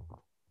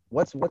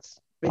what's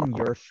been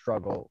your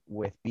struggle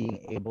with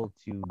being able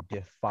to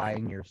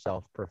define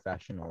yourself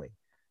professionally.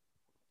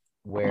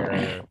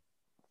 Where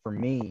for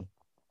me,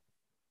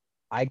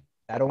 I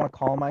don't want to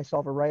call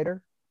myself a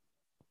writer.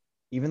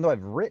 Even though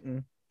I've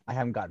written, I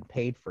haven't gotten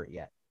paid for it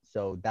yet.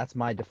 So that's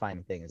my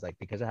defining thing is like,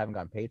 because I haven't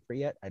gotten paid for it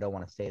yet, I don't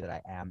want to say that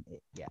I am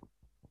it yet.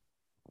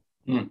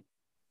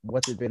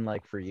 What's it been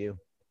like for you?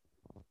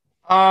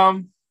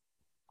 I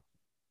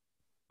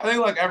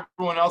think like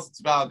everyone else,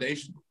 it's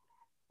validation.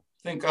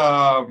 I think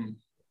a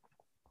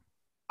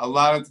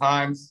lot of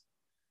times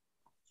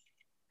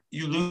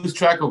you lose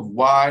track of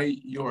why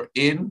you're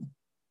in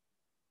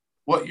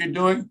what you're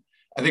doing.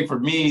 I think for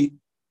me,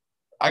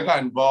 I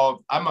got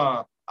involved. I'm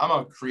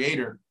a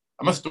creator.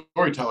 I'm a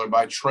storyteller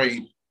by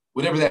trade.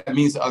 Whatever that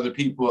means to other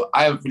people,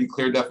 I have a pretty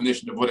clear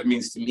definition of what it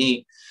means to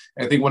me.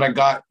 And I think when I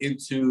got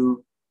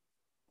into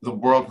the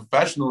world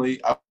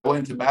professionally, I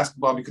went into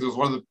basketball because it was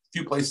one of the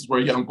few places where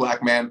a young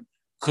Black man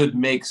could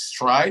make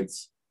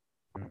strides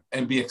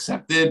and be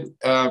accepted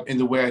in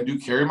the way I do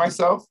carry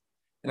myself.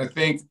 And I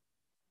think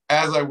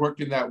as I worked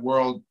in that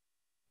world,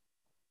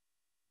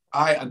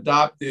 I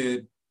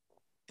adopted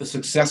the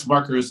success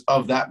markers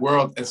of that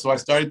world. And so I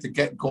started to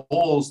get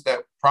goals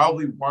that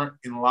probably weren't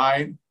in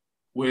line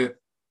with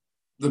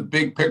the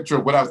big picture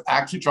of what I was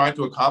actually trying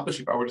to accomplish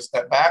if I were to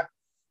step back.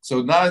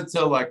 So not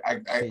until like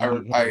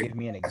give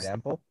me an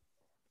example.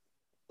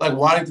 Like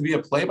wanting to be a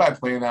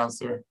play-by-play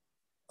announcer.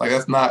 Like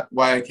that's not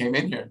why I came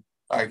in here.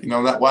 Like,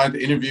 not wanting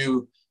to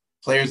interview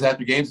players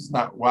after games is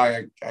not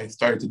why I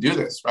started to do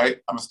this, right?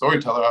 I'm a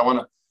storyteller. I want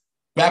to,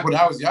 back when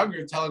I was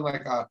younger, telling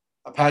like a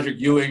Patrick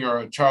Ewing or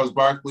a Charles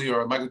Barkley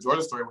or a Michael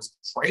Jordan story was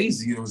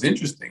crazy and it was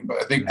interesting.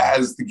 But I think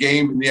as the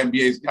game in the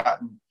NBA has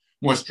gotten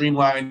more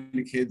streamlined,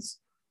 the kids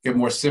get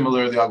more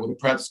similar. They all go to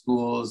prep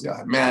schools, they all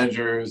have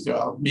managers, they're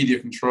all media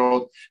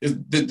controlled.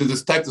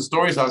 The types of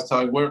stories I was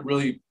telling weren't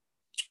really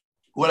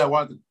what I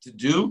wanted to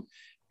do.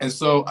 And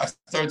so I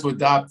started to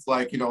adopt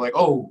I'm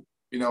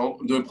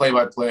doing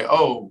play-by-play.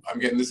 Oh, I'm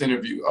getting this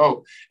interview.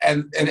 Oh,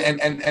 and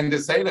to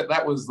say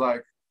that was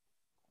like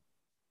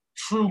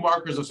true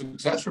markers of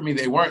success for me,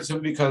 they weren't,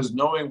 simply because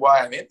knowing why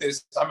I'm in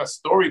this, I'm a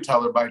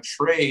storyteller by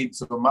trade.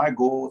 So my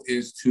goal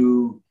is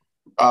to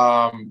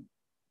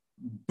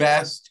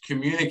best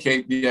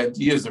communicate the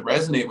ideas that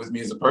resonate with me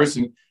as a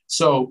person.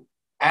 So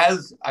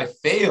as I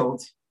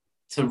failed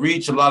to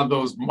reach a lot of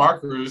those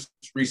markers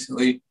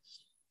recently,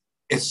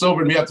 it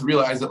sobered me up to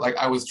realize that like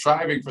I was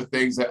striving for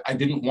things that I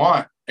didn't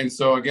want. And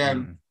so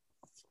again,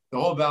 the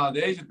whole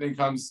validation thing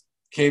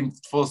came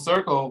full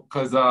circle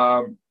because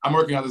I'm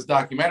working on this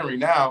documentary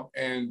now,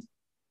 and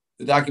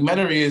the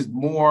documentary is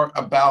more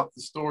about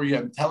the story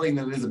I'm telling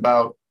than it is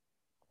about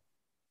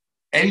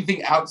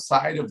anything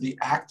outside of the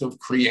act of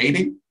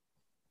creating.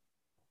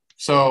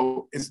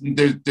 So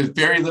there's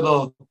very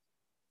little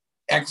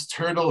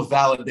external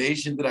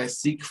validation that I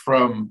seek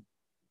from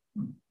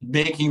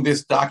making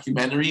this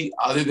documentary,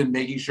 other than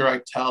making sure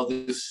I tell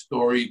this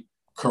story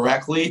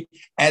correctly,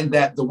 and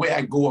that the way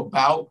I go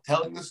about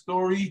telling the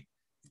story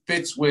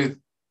fits with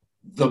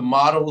the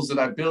models that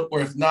I built, or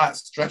if not,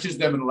 stretches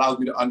them and allows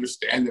me to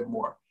understand them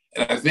more.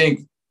 And I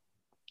think,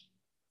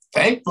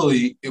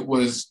 thankfully, it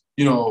was,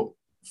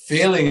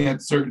 failing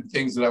at certain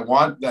things that I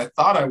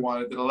thought I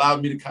wanted, that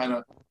allowed me to kind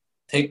of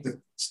take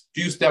the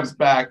few steps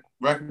back,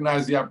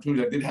 recognize the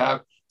opportunity I did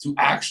have to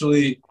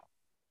actually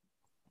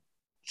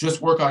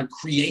just work on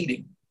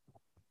creating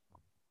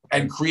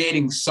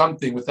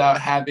something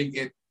without having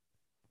it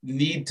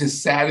need to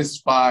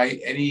satisfy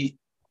any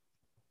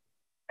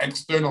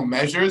external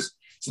measures.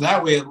 So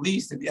that way, at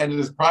least at the end of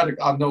this project,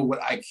 I'll know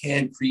what I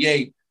can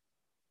create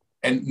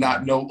and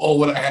not know,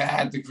 what I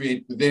had to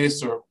create for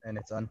this, or and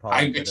it's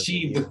I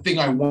achieved the thing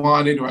I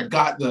wanted, or I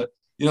got no,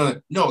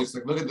 it's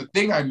like, look at the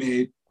thing I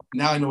made.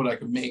 Now I know what I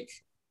can make.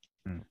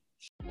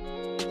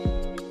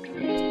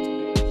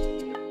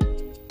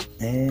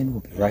 And we'll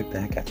be right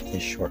back after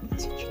this short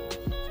message.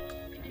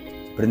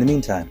 But in the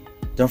meantime,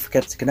 don't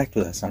forget to connect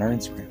with us on our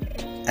Instagram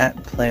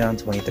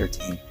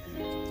 @PlayOn2013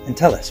 and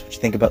tell us what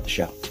you think about the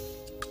show.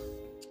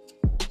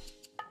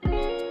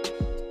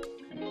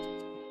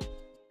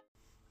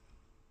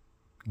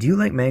 Do you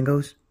like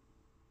mangoes?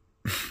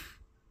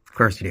 Of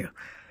course you do.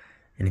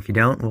 And if you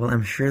don't, well,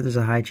 I'm sure there's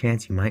a high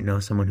chance you might know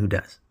someone who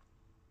does.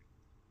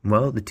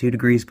 Well, the 2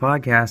 Degrees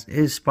podcast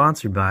is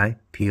sponsored by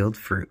peeled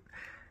fruit.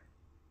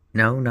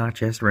 No, not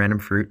just random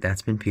fruit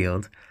that's been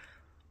peeled,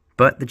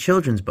 but the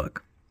children's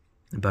book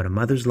about a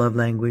mother's love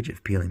language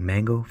of peeling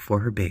mango for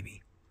her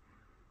baby.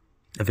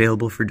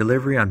 Available for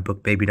delivery on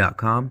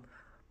bookbaby.com,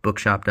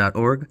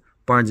 bookshop.org,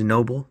 Barnes &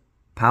 Noble,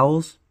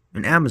 Powell's,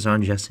 and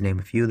Amazon, just to name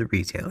a few of the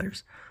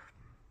retailers.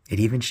 It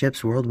even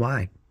ships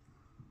worldwide.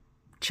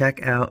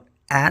 Check out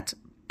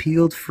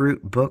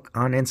 @peeledfruitbook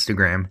on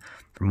Instagram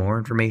for more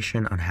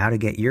information on how to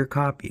get your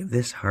copy of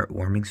this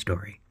heartwarming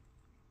story.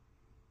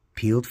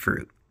 Peeled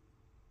Fruit.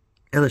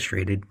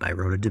 Illustrated by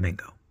Rhoda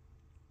Domingo.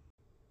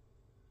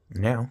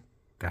 Now,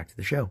 back to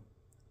the show.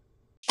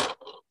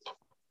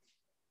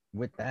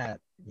 With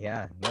that,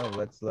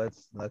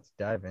 let's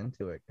dive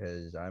into it,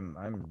 because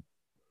I'm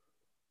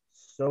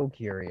so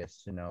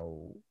curious to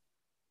know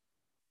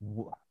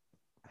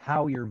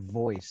how your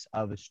voice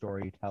of a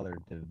storyteller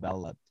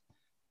developed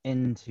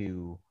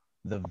into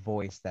the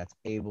voice that's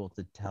able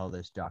to tell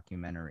this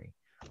documentary.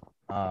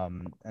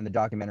 And the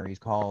documentary is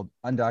called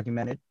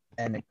Undocumented,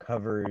 and it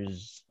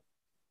covers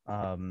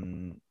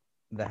the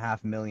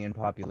 500,000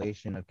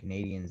 population of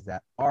Canadians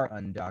that are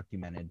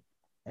undocumented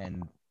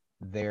and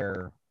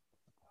their,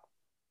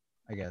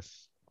 I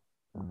guess,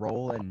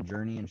 role and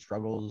journey and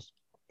struggles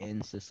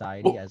in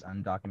society as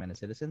undocumented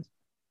citizens.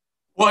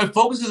 Well, it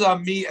focuses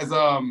on me as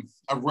a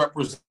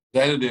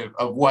representative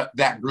of what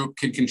that group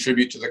can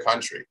contribute to the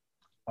country.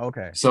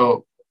 Okay.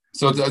 So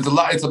it's a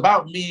lot. It's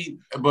about me,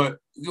 but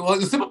well,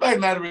 the simple fact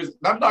of the matter is,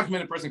 an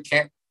undocumented person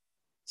can't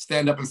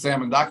stand up and say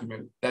I'm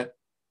undocumented. That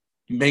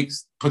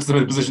puts them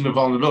in a position of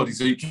vulnerability.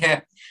 So you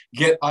can't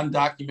get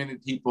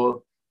undocumented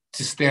people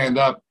to stand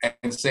up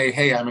and say,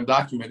 "Hey, I'm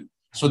undocumented."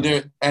 So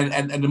there,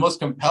 and the most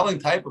compelling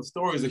type of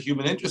story is a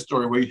human interest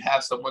story where you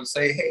have someone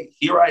say, "Hey,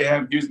 here I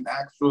am. Here's an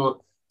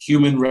actual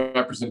human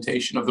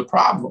representation of the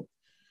problem."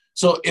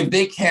 So if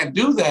they can't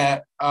do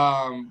that,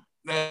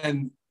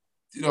 then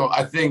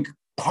I think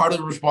part of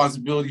the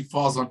responsibility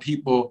falls on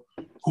people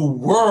who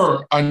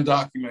were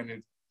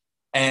undocumented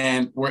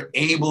and were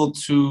able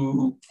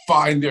to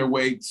find their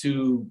way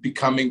to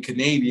becoming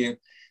Canadian,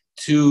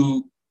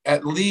 to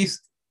at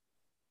least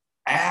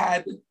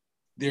add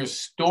their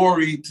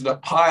story to the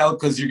pile,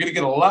 because you're going to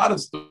get a lot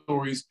of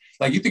stories.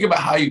 Like, you think about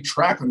how you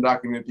track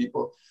undocumented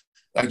people.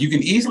 Like, you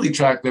can easily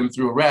track them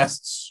through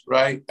arrests,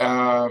 right?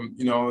 And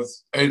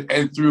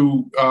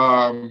through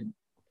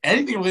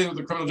anything related to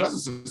the criminal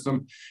justice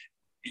system.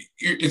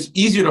 It's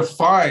easier to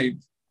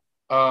find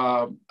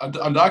an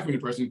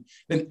undocumented person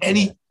than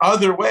any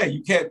other way.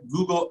 You can't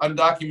Google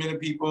undocumented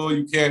people.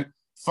 You can't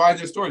find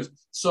their stories.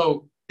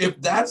 So if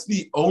that's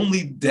the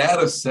only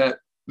data set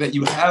that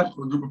you have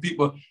for a group of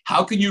people,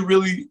 how can you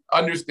really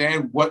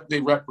understand what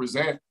they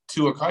represent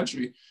to a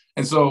country?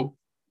 And so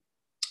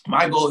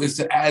my goal is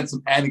to add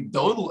some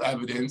anecdotal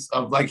evidence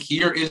of, like,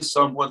 here is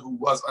someone who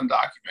was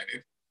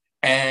undocumented,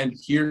 and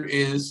here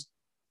is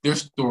their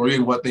story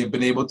and what they've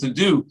been able to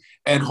do.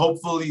 And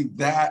hopefully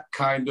that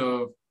kind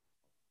of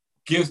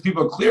gives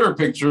people a clearer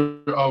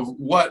picture of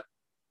what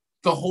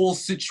the whole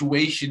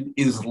situation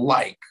is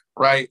like,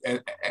 right?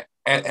 And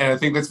I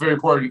think that's very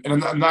important.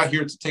 And I'm not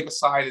here to take a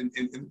side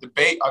in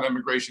debate on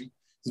immigration.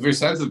 It's a very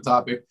sensitive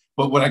topic.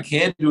 But what I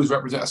can do is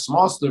represent a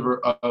small sliver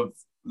of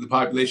the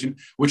population,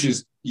 which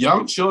is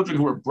young children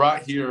who were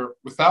brought here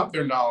without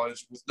their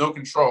knowledge, with no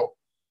control,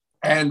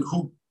 and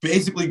who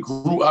basically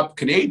grew up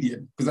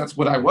Canadian, because that's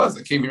what I was.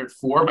 I came here at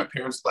 4. My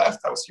parents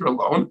left. I was here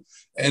alone,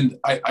 and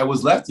I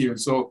was left here.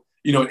 So,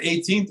 at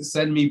 18, to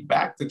send me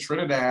back to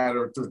Trinidad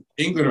or to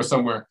England or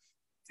somewhere,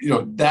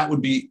 that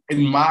would be,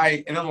 in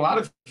a lot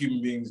of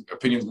human beings'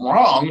 opinions,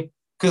 wrong,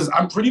 because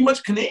I'm pretty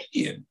much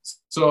Canadian.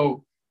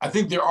 So I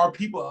think there are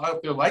people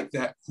out there like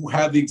that who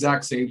have the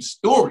exact same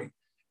story.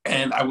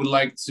 And I would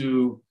like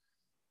to,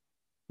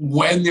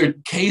 when their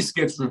case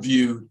gets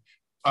reviewed,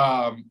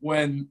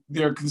 when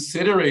they're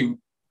considering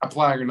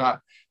applying or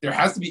not, there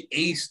has to be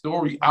a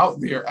story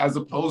out there, as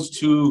opposed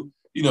to,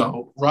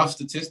 rough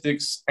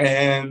statistics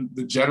and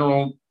the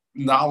general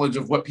knowledge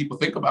of what people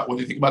think about when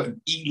they think about an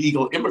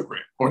illegal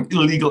immigrant or an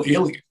illegal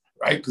alien,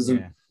 right? Because,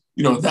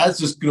 that's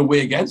just going to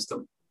weigh against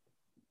them.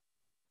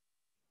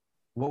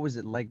 What was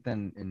it like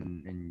then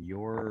in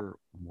your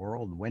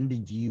world? When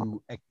did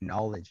you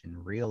acknowledge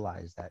and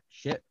realize that,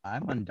 shit,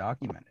 I'm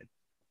undocumented?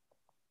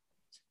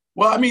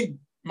 Well, I mean,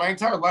 my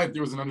entire life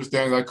there was an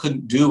understanding that I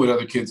couldn't do what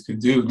other kids could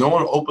do. No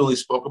one openly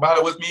spoke about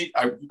it with me.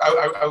 I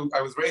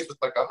was raised with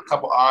like a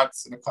couple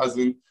aunts and a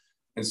cousin,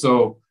 and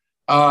so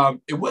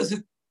it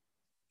wasn't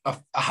a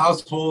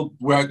household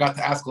where I got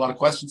to ask a lot of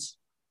questions.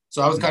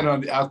 So I was kind of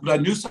on the out, but I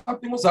knew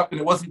something was up,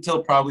 and it wasn't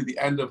until probably the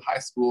end of high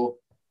school,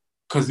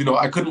 because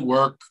I couldn't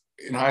work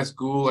in high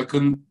school. I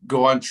couldn't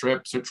go on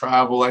trips or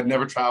travel. I'd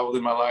never traveled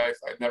in my life.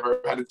 I'd never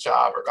had a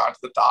job or gone to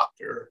the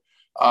doctor.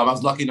 I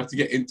was lucky enough to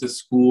get into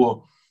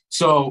school.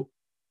 So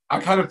I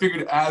kind of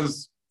figured,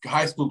 as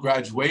high school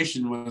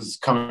graduation was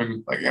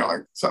coming, like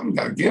something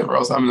got to give, or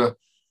else I'm gonna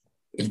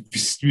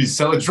be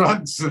selling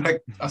drugs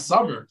like a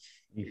summer,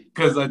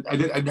 because I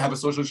didn't have a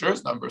social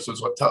insurance number. So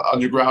it's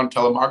underground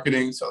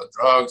telemarketing, selling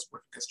drugs,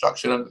 working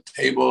construction under the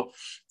table.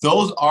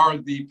 Those are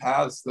the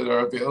paths that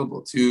are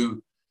available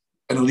to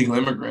an illegal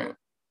immigrant,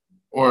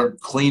 or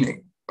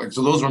cleaning.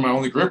 So those were my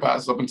only career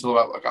paths up until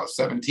about I was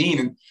 17.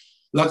 And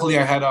luckily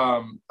I had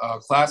a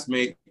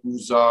classmate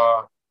whose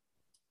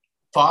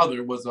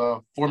father was a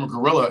former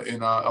guerrilla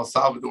in El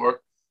Salvador.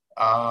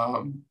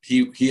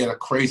 He had a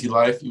crazy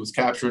life. He was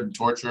captured and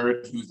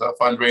tortured. He was a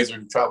fundraiser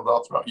who traveled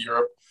all throughout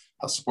Europe,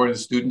 supporting the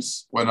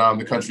students when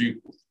the country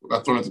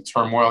got thrown into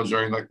turmoil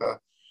during the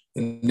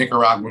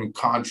Nicaraguan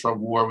Contra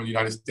War, when the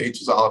United States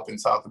was all up in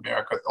South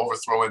America,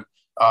 overthrowing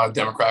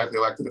democratically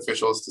elected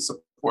officials to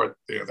support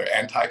their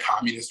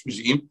anti-communist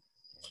regime.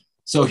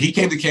 So he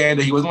came to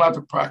Canada. He wasn't allowed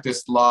to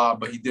practice law,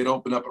 but he did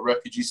open up a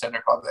refugee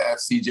center called the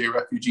FCJ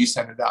Refugee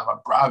Center down on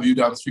Broadview,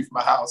 down the street from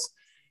my house.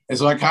 And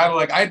so I kind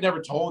of I had never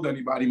told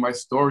anybody my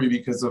story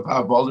because of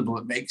how vulnerable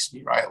it makes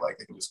me, right? Like,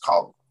 it was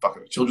called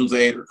fucking Children's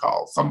Aid or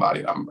call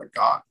somebody, and I'm like,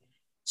 gone.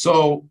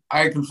 So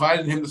I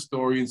confided in him the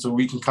story, and so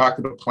we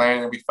concocted a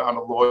plan, and we found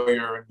a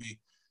lawyer, and we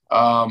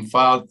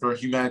filed for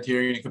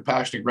humanitarian and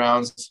compassionate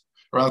grounds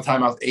around the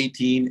time I was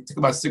 18. It took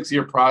about a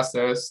 6-year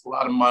process, a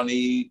lot of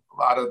money, a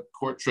lot of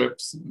court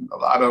trips, and a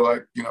lot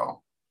of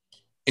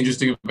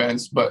interesting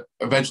events. But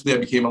eventually I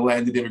became a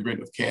landed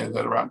immigrant of Canada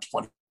at around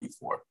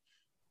 24.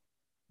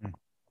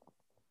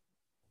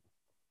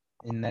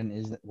 And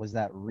then was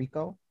that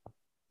Rico?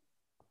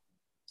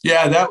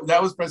 Yeah,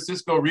 that was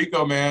Francisco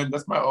Rico, man.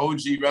 That's my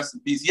OG, rest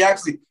in peace. He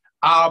actually,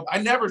 I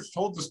never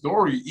told the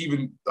story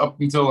even up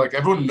until like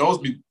everyone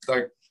knows me.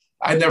 Like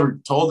I never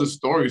told the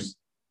stories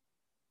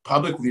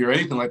publicly or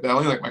anything like that.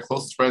 Only like my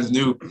closest friends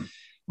knew.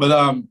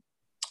 But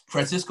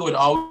Francisco had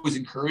always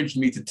encouraged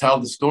me to tell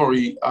the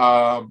story.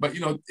 But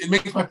it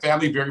makes my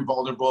family very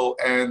vulnerable,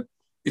 and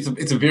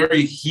it's a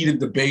very heated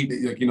debate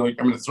that I'm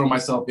going to throw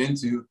myself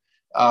into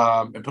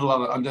and put a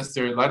lot of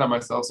unnecessary light on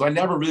myself. So I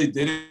never really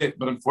did it.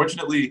 But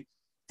unfortunately,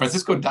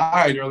 Francisco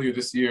died earlier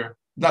this year.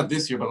 Not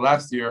this year, but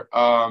last year.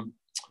 I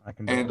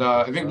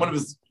think one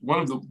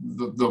of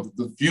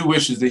the few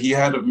wishes that he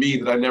had of me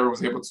that I never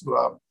was able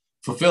to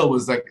fulfill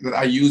was like that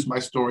I used my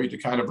story to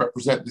kind of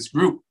represent this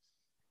group.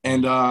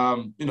 And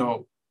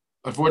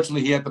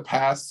unfortunately, he had to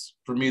pass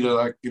for me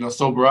to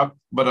sober up.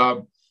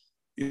 But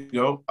the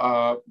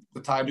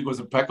timing was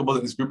impeccable.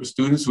 That this group of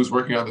students who was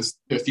working on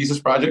their thesis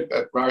project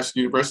at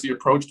Ryerson University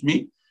approached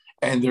me,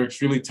 and they're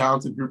extremely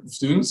talented group of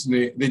students. And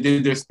they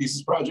did their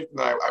thesis project,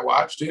 and I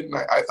watched it, and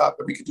I thought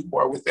that we could do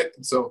more with it.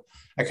 And so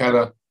I kind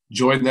of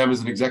joined them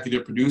as an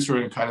executive producer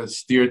and kind of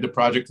steered the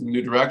project in a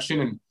new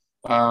direction.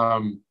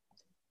 And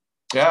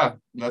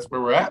that's where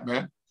we're at,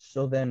 man.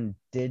 So then,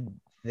 did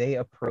they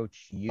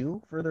approach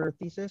you for their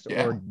thesis,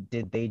 or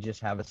did they just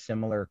have a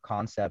similar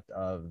concept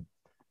of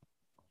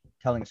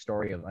telling a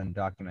story of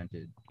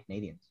undocumented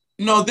Canadians?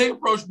 No, they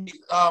approached me.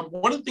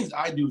 One of the things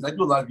I do is I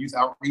do a lot of youth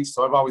outreach.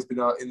 So I've always been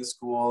in the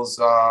schools.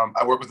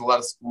 I work with a lot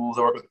of schools.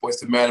 I work with Boys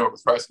to Men. I work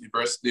with Ryerson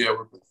University. I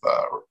work with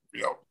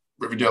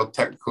Riverdale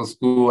Technical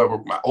School. I work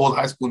with my old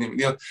high school.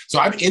 So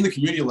I'm in the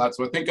community a lot.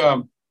 So I think,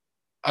 and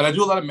I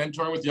do a lot of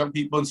mentoring with young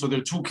people. And so there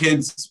are two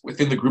kids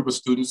within the group of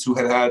students who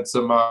had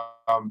some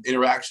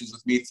interactions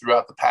with me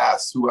throughout the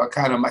past who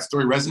kind of my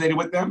story resonated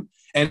with them.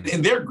 And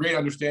in their great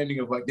understanding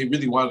of like they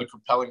really wanted a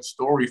compelling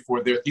story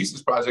for their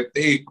thesis project,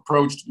 they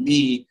approached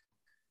me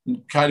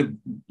kind of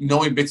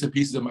knowing bits and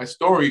pieces of my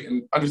story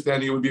and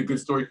understanding it would be a good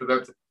story for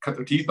them to cut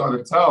their teeth on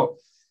and tell.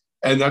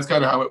 And that's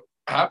kind of how it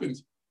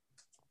happened.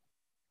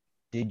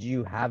 Did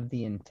you have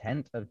the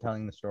intent of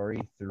telling the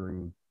story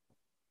through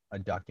a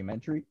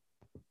documentary,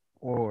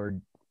 or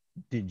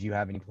did you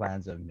have any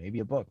plans of maybe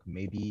a book,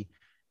 maybe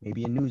a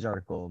news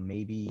article,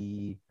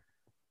 maybe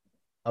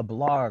a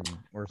blog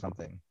or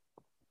something?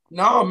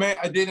 No, man,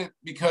 I didn't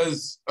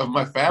because of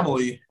my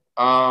family.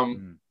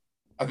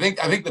 I think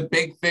the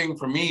big thing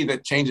for me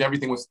that changed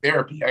everything was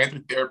therapy. I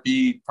entered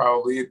therapy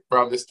probably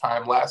around this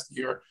time last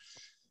year,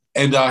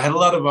 and I had a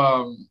lot of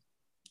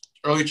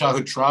early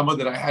childhood trauma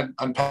that I hadn't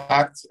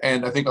unpacked,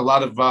 and I think a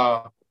lot of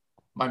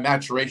my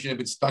maturation had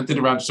been stunted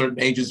around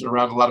certain ages,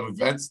 around a lot of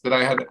events that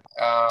I had,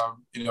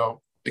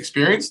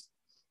 experienced.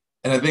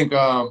 And I think,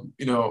 a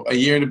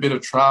year and a bit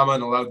of trauma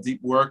and a lot of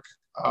deep work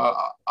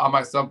on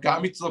myself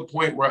got me to the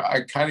point where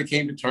I kind of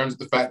came to terms with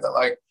the fact that,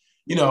 like,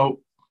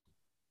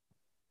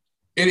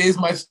 it is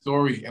my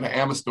story and I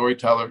am a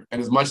storyteller.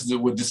 And as much as it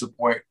would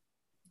disappoint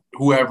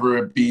whoever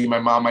it be, my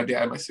mom, my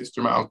dad, my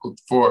sister, my uncle,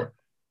 for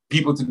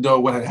people to know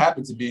what had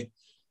happened to me,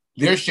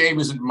 their shame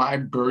isn't my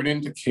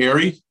burden to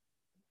carry.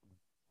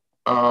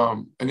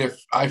 And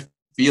if I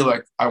feel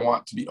like I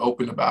want to be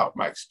open about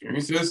my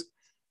experiences,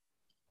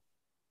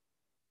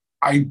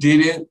 I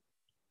didn't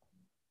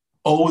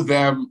owe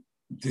them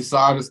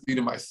dishonesty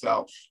to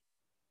myself.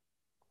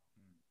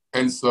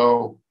 And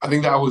so I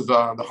think that was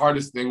the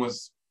hardest thing,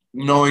 was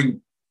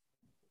knowing,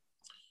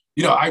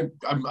 I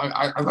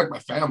like my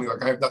family,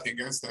 like I have nothing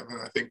against them.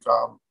 And I think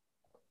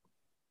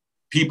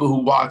people who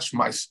watch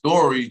my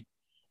story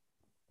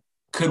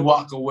could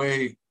walk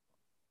away,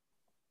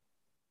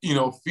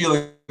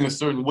 feeling a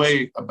certain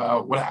way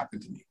about what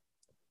happened to me.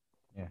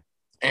 Yeah.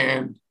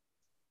 And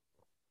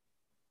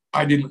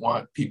I didn't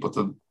want people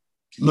to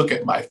look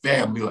at my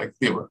family like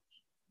they were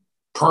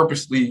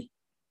purposely,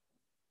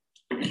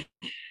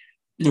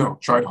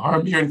 trying to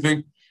harm me or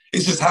anything.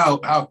 It's just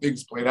how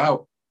things played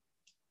out.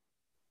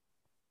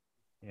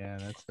 Yeah,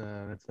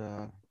 that's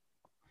a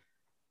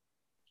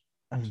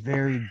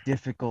very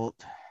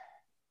difficult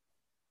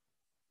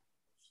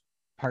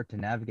part to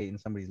navigate in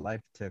somebody's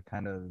life, to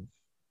kind of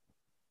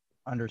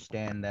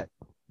understand that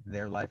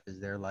their life is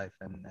their life,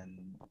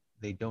 and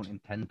they don't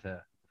intend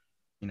to,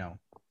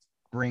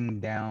 bring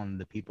down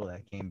the people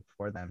that came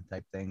before them,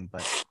 type thing.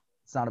 But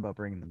it's not about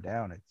bringing them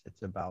down.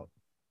 It's about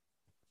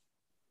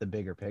the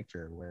bigger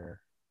picture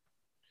where.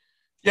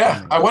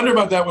 Yeah, I wonder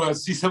about that when I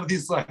see some of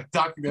these like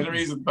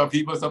documentaries about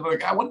people and stuff.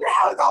 Like, I wonder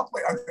how it all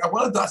played. I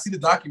want to see the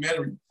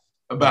documentary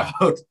about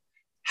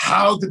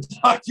how the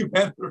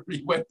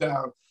documentary went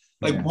down.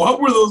 Like,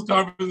 what were those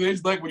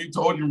conversations like when you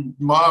told your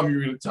mom you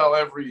were going to tell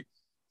every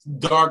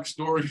dark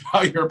story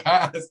about your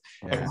past?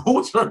 Yeah. And what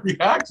was her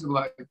reaction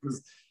like?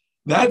 Because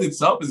that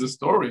itself is a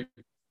story.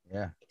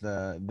 Yeah,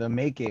 the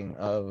making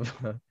of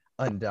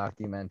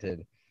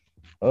undocumented.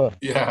 Oh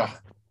yeah.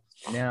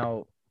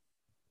 Now,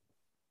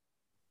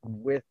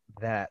 with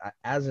that,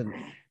 as an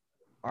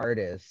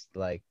artist,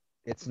 like,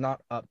 it's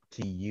not up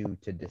to you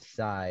to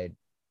decide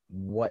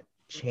what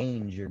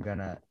change you're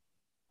gonna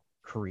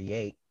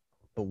create,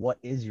 but what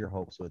is your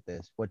hopes with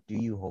this? What do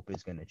you hope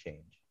is going to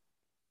change?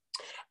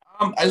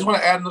 I just want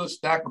to add another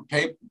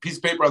piece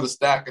of paper on the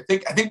stack. I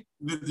think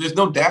there's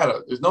no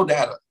data. There's no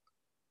data.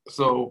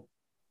 So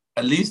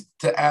at least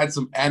to add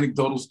some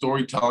anecdotal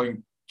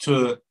storytelling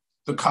to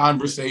the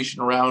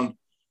conversation around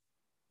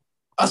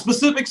a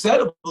specific set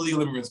of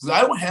illegal immigrants, because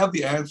I don't have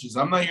the answers.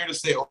 I'm not here to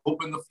say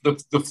open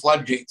the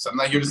floodgates. I'm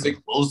not here to say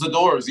close the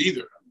doors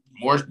either.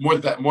 More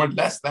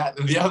less that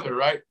than the other,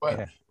 right?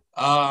 But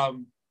I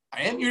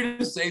am here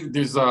to say that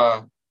there's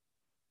a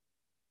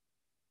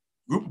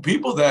group of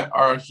people that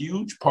are a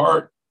huge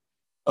part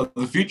of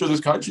the future of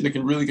this country that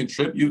can really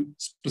contribute,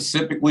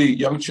 specifically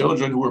young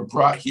children who were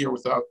brought here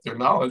without their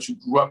knowledge, who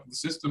grew up in the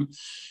system.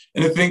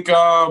 And I think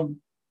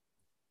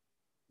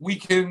we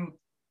can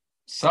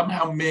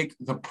somehow make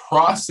the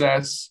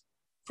process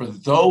for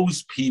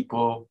those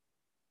people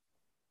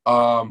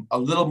a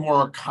little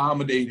more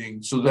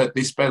accommodating so that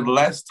they spend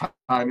less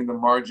time in the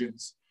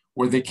margins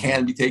where they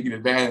can be taken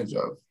advantage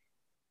of.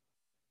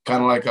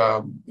 Kind of like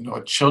a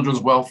children's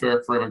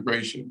welfare for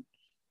immigration.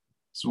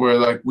 So where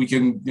like we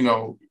can,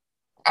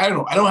 I don't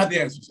know. I don't have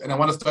the answers, and I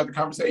want to start the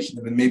conversation.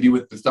 And then maybe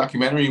with this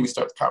documentary, we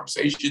start the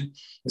conversation,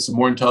 and some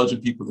more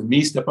intelligent people than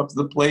me step up to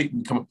the plate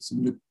and come up with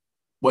some new,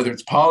 whether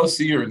it's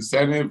policy or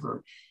incentive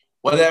or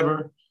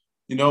whatever.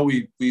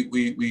 We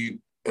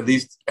at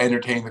least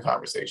entertain the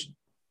conversation.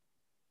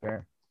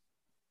 Fair.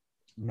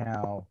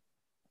 Now,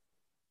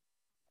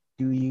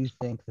 do you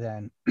think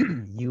then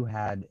you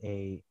had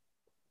a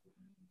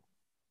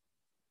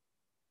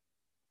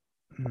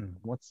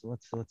what's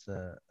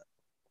a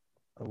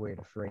way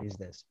to phrase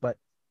this? But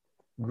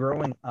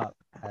growing up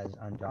as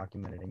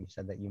undocumented, and you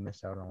said that you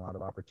missed out on a lot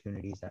of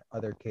opportunities that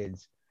other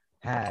kids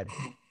had.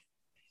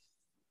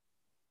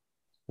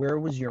 Where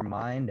was your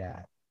mind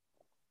at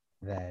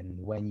then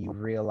when you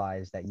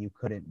realized that you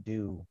couldn't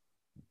do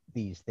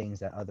these things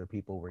that other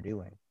people were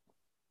doing?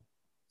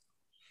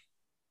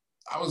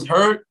 I was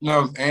hurt and I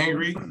was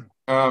angry.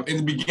 In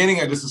the beginning,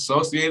 I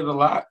disassociated a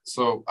lot.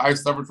 So I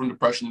suffered from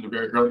depression at a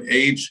very early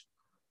age.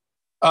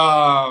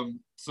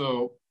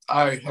 So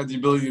I had the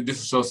ability to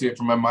disassociate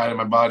from my mind and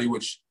my body,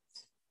 which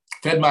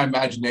fed my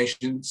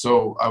imagination.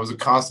 So I was a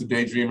constant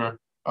daydreamer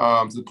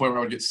to the point where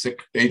I would get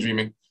sick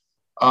daydreaming.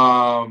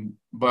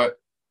 But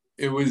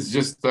it was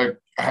just like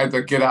I had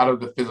to get out of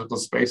the physical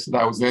space that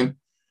I was in.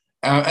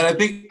 And I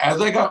think as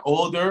I got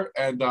older,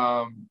 and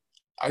I'm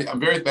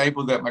very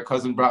thankful that my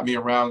cousin brought me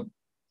around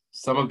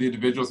some of the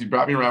individuals he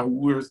brought me around who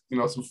were,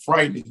 some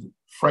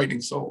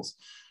frightening souls.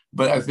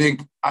 But I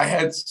think I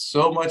had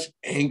so much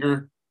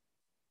anger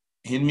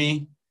in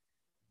me.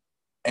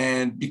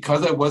 And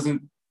because I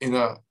wasn't in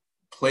a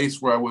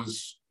place where I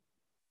was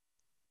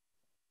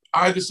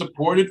either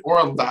supported or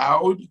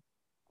allowed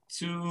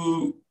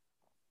to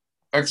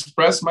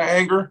express my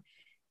anger,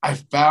 I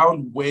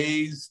found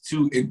ways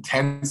to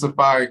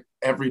intensify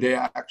everyday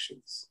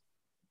actions.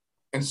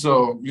 And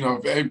so,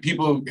 if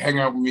people hang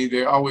out with me,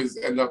 they always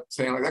end up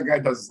saying, like, that guy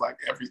does like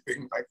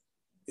everything, like,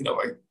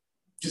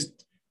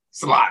 just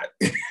it's a lot.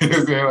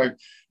 Like,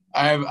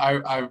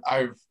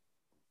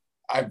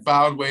 I've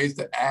found ways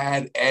to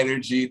add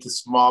energy to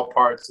small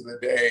parts of the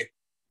day,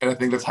 and I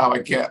think that's how I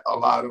get a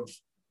lot of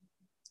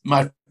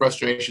my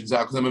frustrations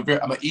out, because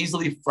I'm an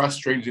easily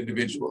frustrated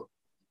individual,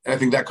 and I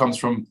think that comes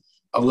from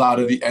a lot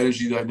of the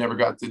energy that I never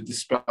got to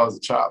dispel as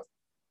a child.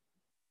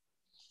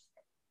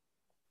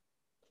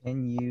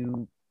 Can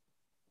you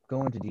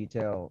go into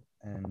detail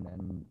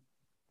and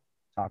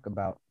talk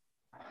about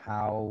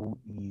how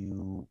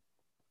you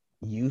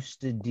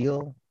used to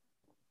deal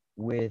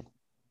with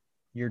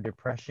your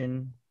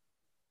depression,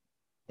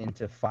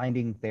 into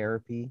finding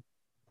therapy,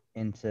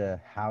 into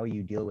how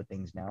you deal with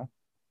things now?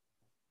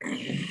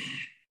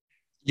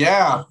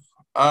 Yeah.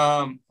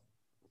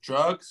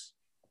 Drugs,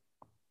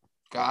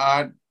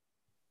 God,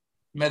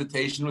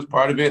 meditation was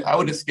part of it. I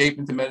would escape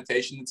into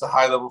meditation. It's a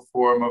high-level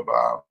form of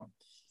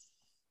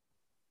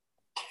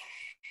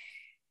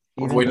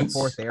even avoidance.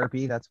 Before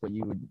therapy, that's what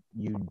you'd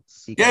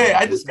seek. Yeah,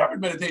 I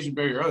discovered meditation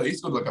very early. I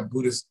used to go to like a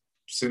Buddhist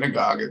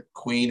synagogue at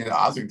Queen and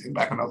Ossington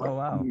back when I was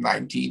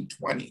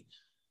 1920.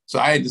 So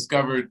I had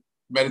discovered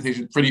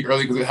meditation pretty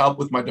early because it helped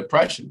with my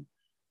depression.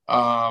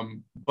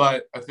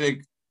 But I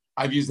think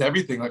I've used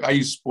everything. Like I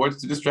used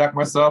sports to distract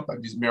myself.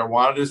 I've used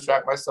marijuana to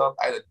distract myself.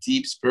 I had a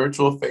deep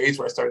spiritual phase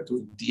where I started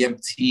doing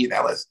DMT and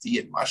LSD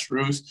and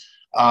mushrooms.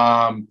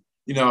 I've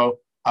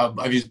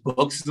used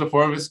books as a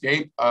form of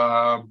escape.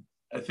 I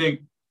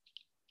think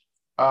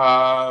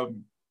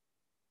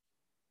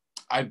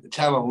I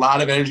channel a lot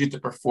of energy to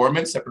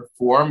performance. I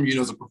perform,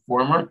 as a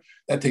performer.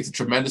 That takes a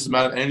tremendous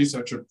amount of energy.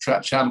 So I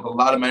channeled a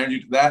lot of energy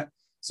to that.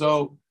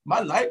 So my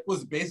life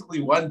was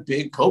basically one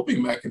big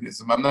coping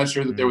mechanism. I'm not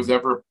sure that there was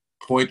ever a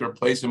point or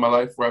place in my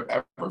life where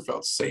I've ever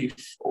felt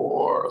safe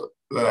or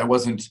that I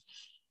wasn't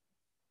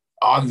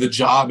on the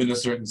job in a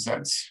certain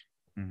sense.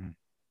 Mm-hmm.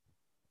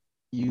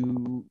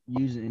 You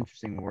use an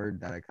interesting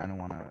word that I kind of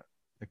want to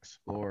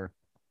explore: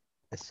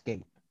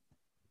 escape.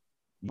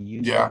 You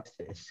use it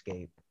to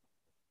escape.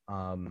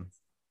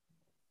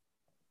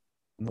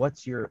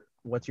 What's your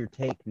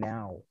take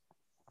now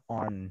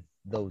on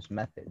those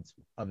methods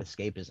of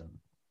escapism?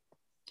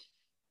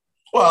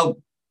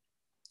 Well,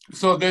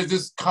 So there's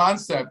this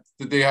concept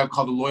that they have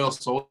called the loyal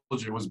soldier.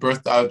 It was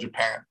birthed out of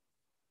Japan.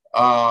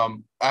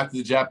 After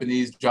the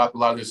Japanese dropped a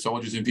lot of their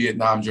soldiers in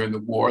Vietnam during the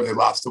war, they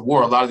lost the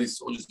war. A lot of these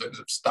soldiers ended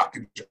up stuck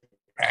in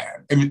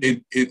Japan,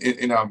 in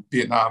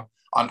Vietnam,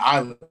 on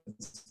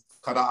islands,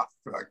 cut off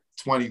for like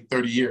 20,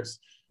 30 years.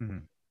 Mm-hmm.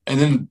 And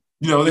then,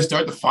 they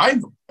started to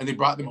find them, and they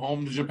brought them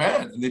home to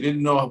Japan, and they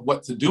didn't know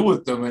what to do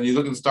with them. And you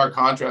look in stark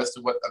contrast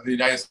to what the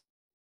United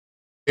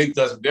States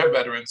does with their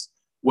veterans.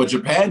 What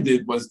Japan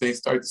did was they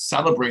started to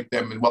celebrate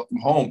them and welcome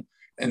home.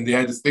 And they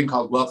had this thing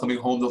called welcoming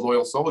home the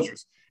loyal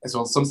soldiers. And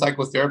so some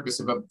psychotherapists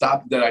have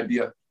adopted that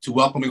idea to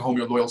welcoming home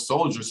your loyal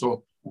soldiers.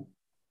 So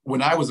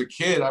when I was a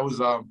kid, I was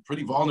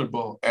pretty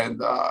vulnerable,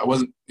 and I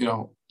wasn't,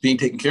 being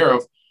taken care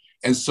of.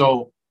 And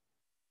so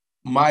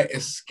my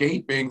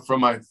escaping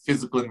from my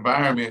physical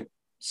environment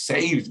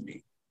saved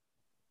me.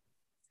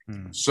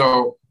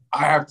 So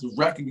I have to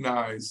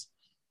recognize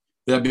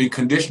that I've been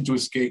conditioned to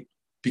escape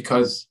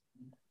because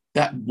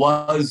that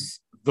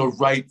was the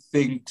right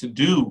thing to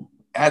do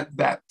at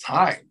that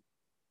time.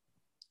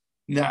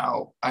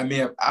 Now, I may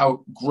have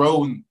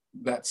outgrown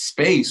that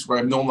space where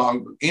I'm no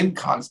longer in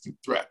constant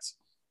threat.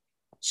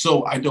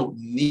 So I don't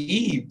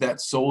need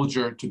that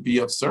soldier to be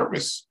of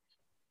service,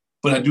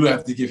 but I do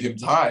have to give him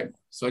time.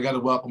 So I got to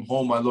welcome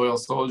home my loyal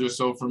soldier.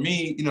 So for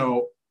me,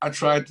 I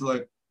tried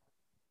to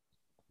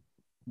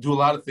do a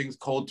lot of things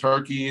cold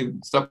turkey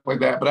and stuff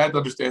like that. But I had to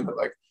understand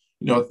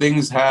that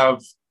things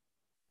have,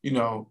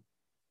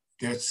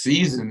 their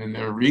season and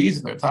their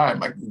reason, their time.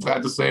 Like I'm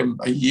glad to say I'm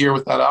a year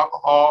without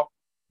alcohol.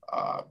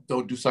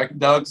 Don't do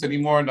psychedelics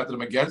anymore. Not that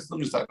I'm against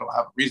them, just I don't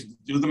have a reason to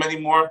do them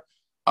anymore.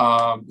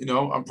 I'm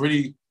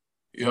pretty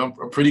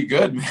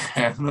good,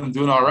 man. I'm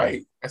doing all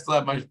right. I still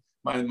have my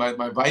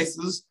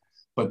vices,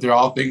 but they're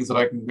all things that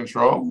I can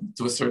control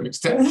to a certain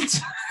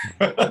extent.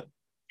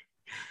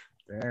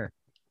 Fair.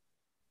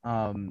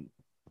 I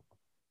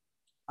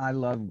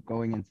love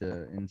going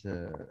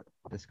into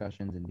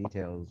discussions and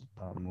details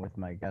with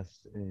my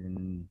guests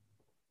in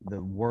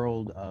the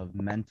world of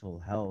mental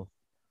health.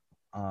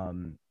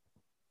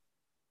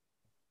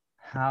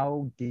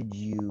 How did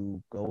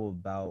you go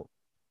about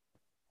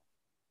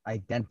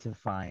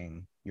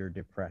identifying your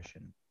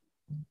depression?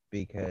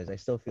 Because I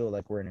still feel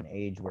like we're in an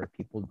age where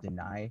people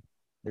deny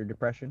their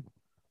depression.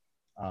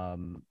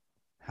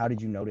 How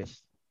did you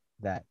notice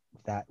that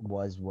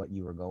was what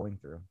you were going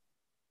through?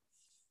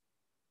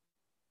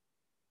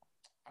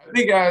 I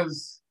think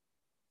as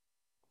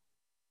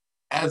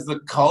the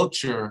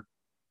culture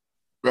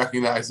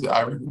recognized it,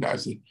 I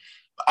recognized it.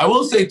 I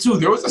will say too,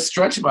 there was a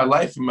stretch in my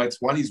life in my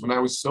 20s when I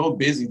was so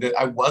busy that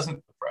I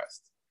wasn't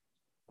depressed.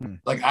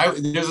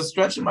 There's a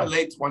stretch in my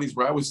late 20s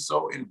where I was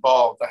so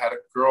involved. I had a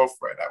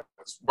girlfriend. I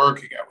was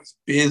working. I was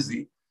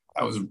busy.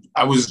 I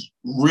was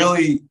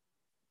really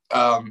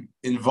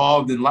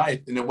involved in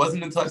life. And it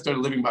wasn't until I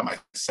started living by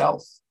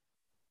myself.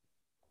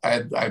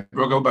 I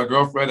broke up with my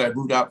girlfriend. I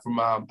moved out from,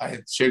 I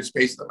had shared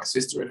space with my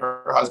sister and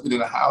her husband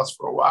in a house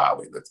for a while.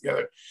 We lived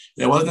together.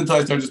 And it wasn't until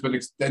I started to spend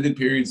extended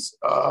periods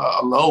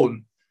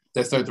alone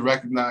that I started to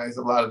recognize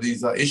a lot of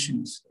these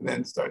issues, and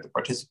then started to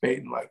participate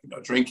in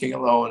drinking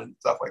alone and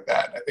stuff like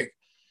that. And I think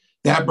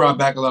that brought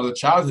back a lot of the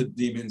childhood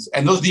demons,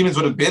 and those demons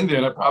would have been there,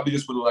 and I probably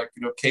just would have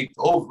caked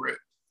over it,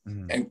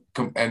 and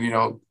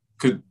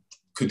could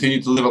continue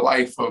to live a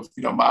life of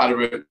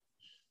moderate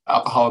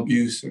alcohol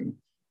abuse and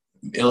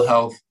ill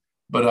health.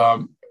 But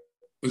it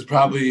was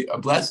probably a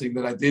blessing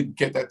that I did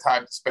get that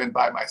time to spend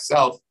by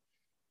myself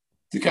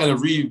to kind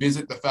of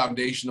revisit the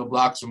foundational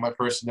blocks of my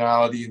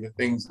personality and the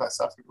things I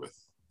suffered with.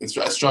 I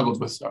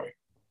struggled with, sorry.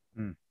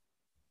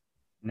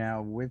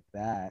 Now with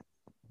that,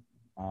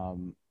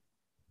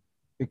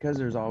 because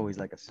there's always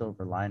a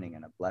silver lining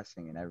and a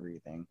blessing in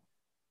everything,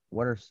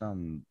 what are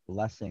some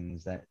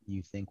blessings that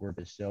you think were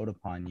bestowed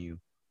upon you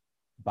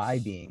by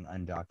being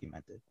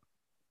undocumented?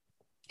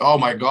 Oh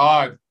my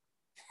God.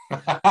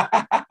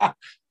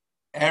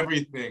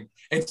 Everything.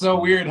 It's so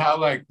weird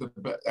how I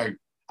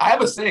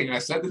have a saying, and I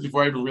said this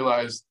before I even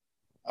realized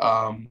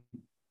I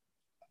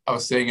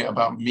was saying it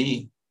about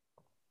me.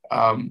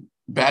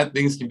 Bad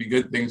things can be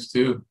good things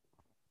too.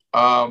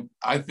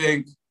 I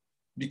think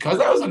because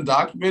I was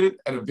undocumented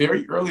at a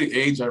very early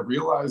age, I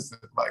realized that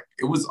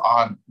it was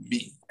on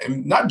me,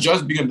 and not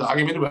just being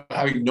undocumented, but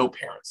having no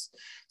parents.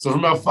 So from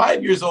about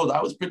 5 years old,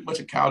 I was pretty much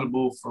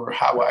accountable for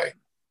how I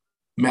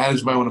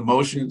managed my own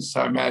emotions,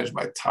 how I managed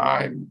my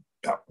time,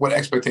 what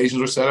expectations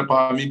were set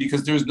upon me,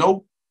 because there's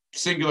no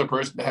singular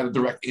person that had a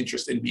direct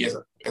interest in me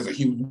as a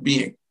human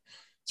being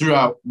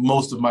throughout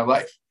most of my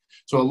life.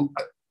 So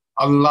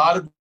a lot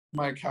of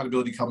my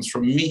accountability comes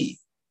from me,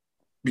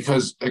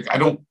 because I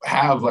don't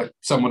have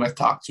someone I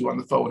talk to on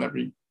the phone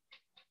every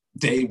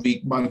day,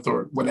 week, month,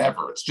 or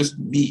whatever. It's just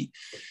me.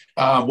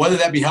 Whether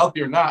that be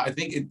healthy or not, I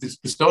think it's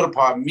bestowed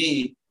upon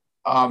me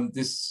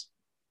this,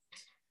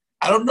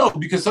 I don't know,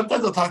 because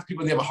sometimes I'll talk to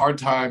people and they have a hard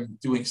time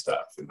doing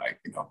stuff, and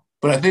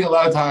but I think a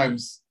lot of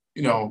times,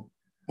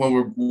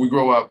 when we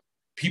grow up,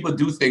 people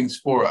do things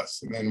for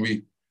us, and then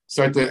we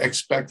start to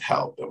expect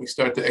help, and we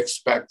start to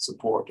expect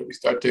support, and we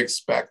start to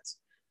expect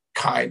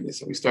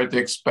kindness, and we start to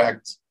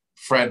expect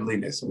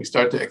friendliness, and we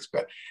start to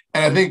expect.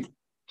 And I think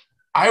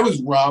I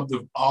was robbed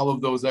of all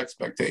of those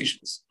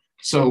expectations.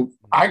 So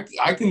I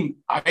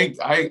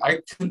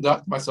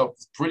conduct myself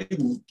pretty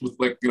with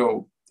like,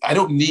 I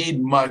don't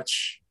need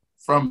much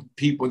from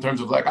people in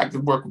terms of like, I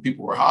could work with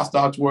people who are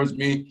hostile towards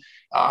me.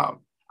 I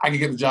can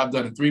get the job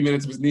done in 3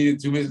 minutes if it's needed,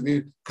 2 minutes if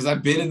needed, because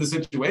I've been in the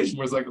situation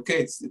where it's like,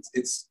 okay,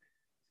 it's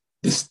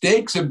the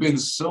stakes have been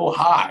so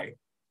high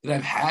that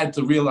I've had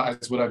to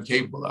realize what I'm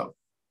capable of.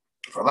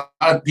 For a lot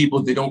of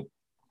people, they don't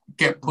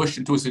get pushed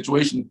into a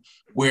situation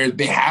where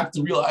they have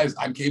to realize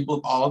I'm capable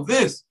of all of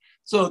this.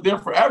 So they're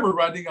forever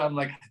running on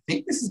like, I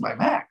think this is my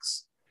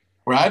max.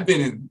 Where I've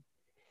been in,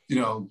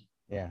 a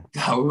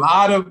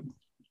lot of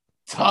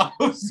tough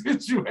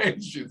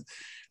situations.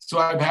 So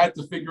I've had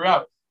to figure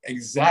out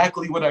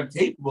exactly what I'm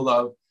capable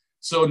of.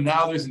 So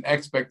now there's an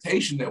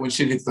expectation that when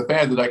shit hits the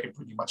fan that I can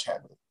pretty much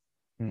handle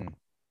it.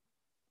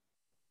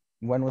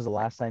 When was the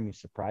last time you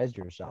surprised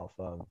yourself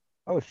of,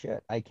 oh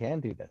shit, I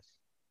can do this?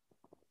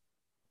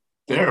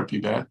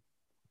 Therapy, man.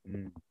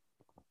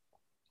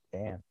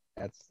 Damn,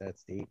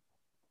 that's deep.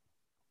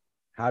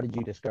 How did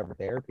you discover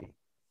therapy?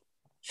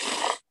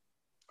 I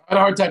had a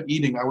hard time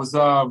eating. I was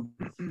I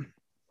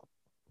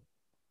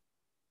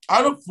don't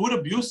know, food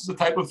abuse is a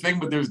type of thing,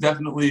 but there's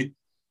definitely.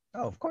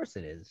 Oh, of course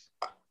it is.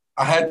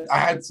 I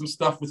had some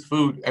stuff with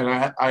food, and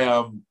I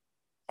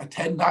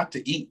tend not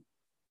to eat.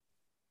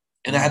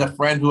 And I had a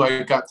friend who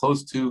I got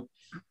close to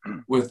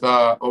with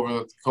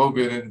over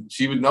COVID, and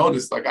she would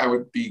notice like I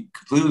would be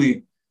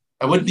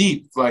I wouldn't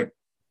eat like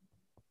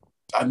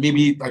I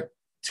maybe eat like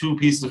 2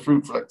 pieces of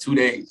fruit for like 2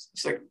 days.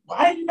 She's like,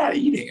 why are you not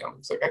eating? I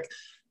was like,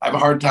 I have a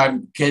hard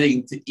time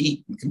getting to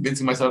eat and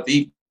convincing myself to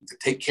eat, to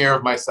take care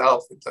of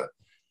myself and to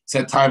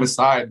set time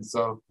aside. And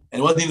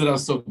it wasn't even that I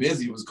was so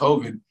busy, it was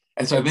COVID.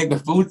 And so I think the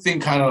food thing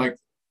kind of like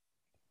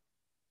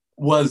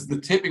was the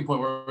tipping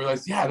point where I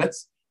realized, yeah,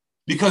 that's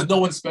because no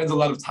one spends a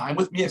lot of time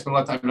with me. I spend a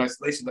lot of time in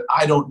isolation that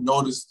I don't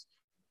notice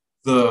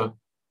the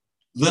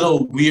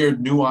little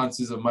weird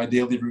nuances of my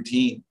daily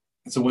routine.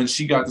 And so when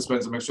she got to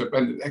spend some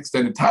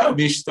extended time with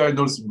me, she started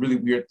noticing really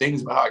weird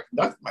things about how I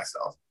conducted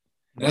myself.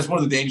 And that's one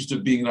of the dangers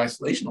of being in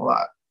isolation a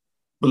lot.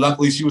 But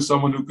luckily, she was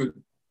someone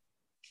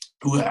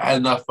who had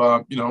enough,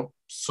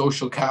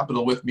 social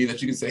capital with me that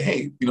she could say,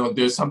 hey,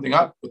 there's something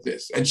up with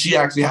this. And she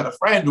actually had a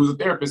friend who was a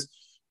therapist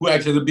who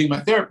actually ended up being my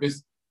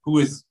therapist, who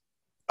is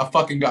a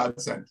fucking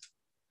godsend.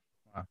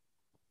 Wow.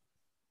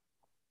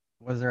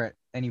 Was there at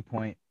any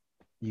point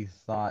you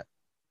thought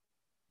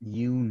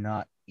you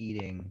not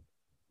eating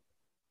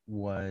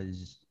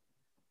was,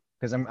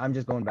 because I'm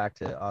just going back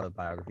to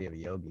Autobiography of a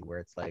Yogi, where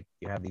it's like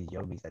you have these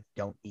yogis that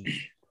don't eat.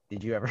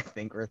 Did you ever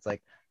think where it's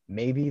like,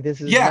 maybe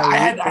this is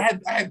I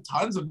had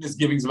tons of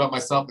misgivings about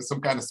myself as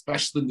some kind of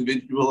special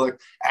individual, like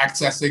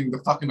accessing the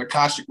fucking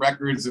Akashic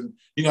records and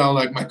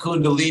like my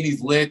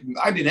Kundalini's lit, and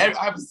I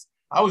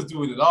was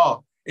doing it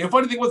all. And the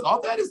funny thing was,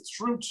 all that is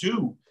true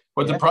too.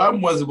 But the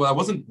problem was, when I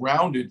wasn't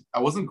grounded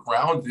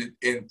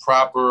in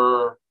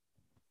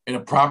a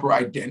proper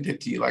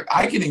identity. Like,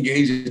 I can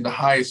engage in the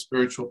highest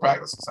spiritual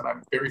practices, and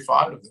I'm very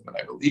fond of them, and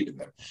I believe in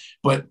them.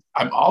 But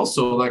I'm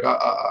also like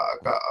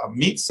a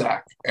meat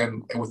sack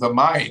and with a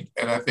mind.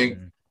 And I think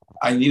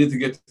I needed to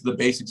get to the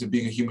basics of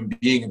being a human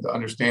being and to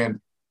understand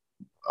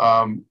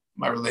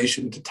my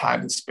relation to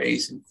time and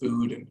space and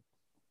food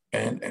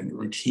and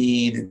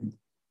routine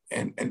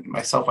and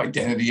my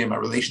self-identity and my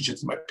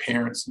relationships with my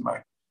parents and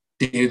my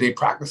day-to-day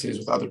practices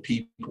with other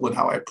people and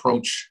how I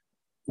approach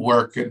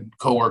work and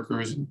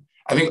coworkers. And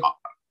I think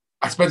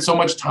I spent so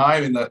much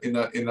time in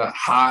the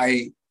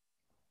high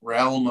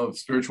realm of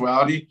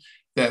spirituality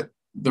that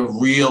the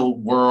real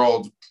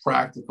world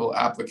practical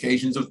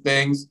applications of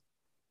things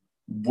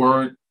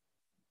weren't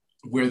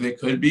where they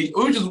could be,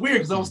 which is weird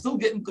because I was still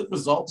getting good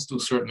results to a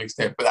certain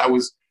extent,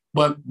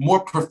 but more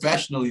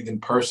professionally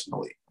than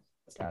personally.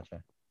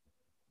 Gotcha.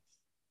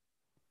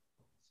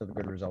 So the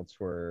good results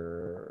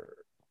weren't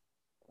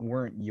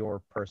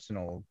your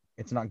personal.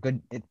 It's not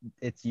good.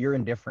 It's you're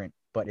indifferent,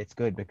 but it's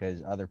good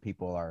because other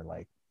people are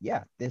like,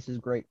 yeah, this is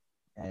great,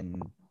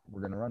 and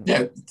we're gonna run with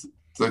it.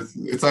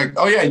 It's like,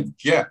 oh yeah,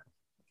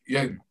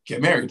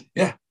 get married,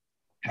 yeah,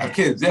 have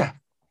kids, yeah,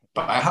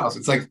 buy a house.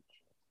 It's like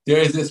there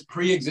is this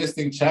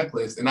pre-existing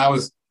checklist, and I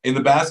was in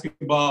the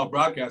basketball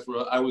broadcast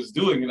where I was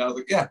doing, and I was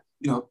like, yeah,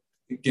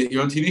 get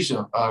your own TV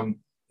show,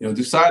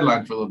 do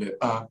sideline for a little bit,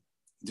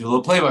 do a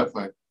little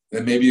play-by-play,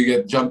 then maybe you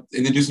get jumped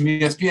and then do some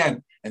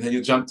ESPN, and then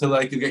you jump to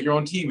like you get your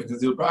own team and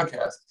just do a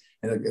broadcast.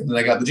 And then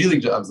I got the G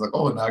League jobs. Like,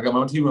 oh, now I got my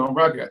own team, my own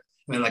broadcast.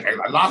 And then like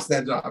I lost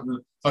that job, and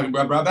fucking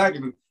brought back,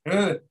 and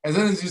then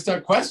you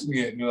start questioning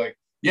it, and you're like,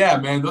 yeah,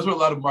 man, those were a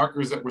lot of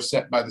markers that were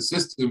set by the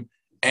system.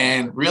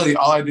 And really,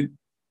 the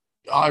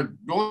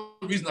only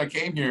reason I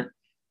came here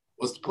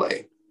was to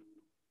play.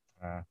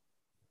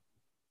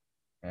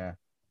 Yeah.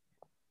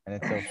 And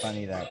it's so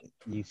funny that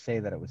you say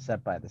that it was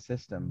set by the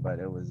system, but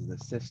it was the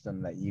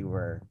system that you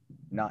were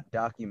not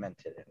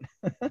documented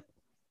in.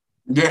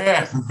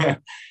 Yeah,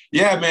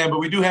 yeah, man. But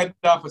we do hand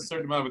off a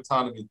certain amount of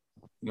autonomy.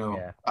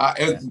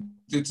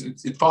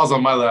 It falls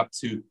on my lap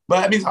too. But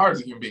I mean, it's hard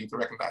as a human being to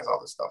recognize all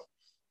this stuff.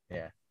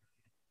 Yeah.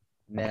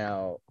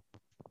 Now,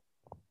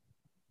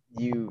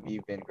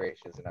 you've been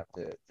gracious enough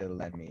to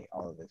lend me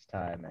all of this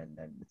time, and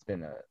it's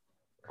been a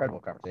incredible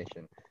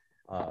conversation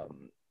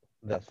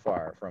thus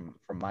far from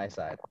my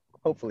side,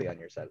 hopefully on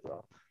your side as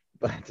well.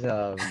 But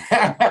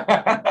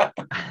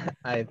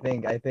I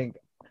think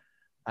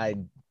I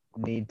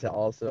need to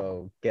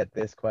also get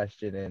this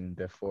question in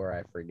before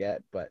I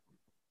forget. But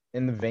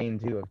in the vein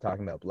too of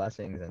talking about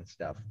blessings and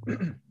stuff,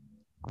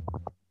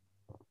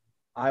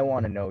 I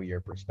want to know your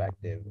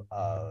perspective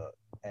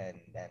and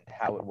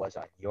how it was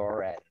on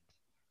your end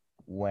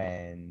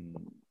when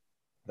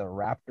the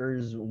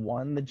Raptors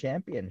won the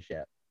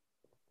championship.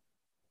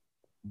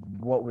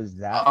 What was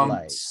that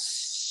like?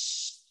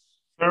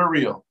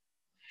 Surreal.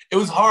 It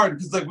was hard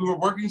because like we were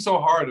working so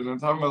hard, and I'm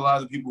talking about a lot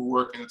of the people who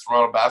work in the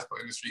Toronto basketball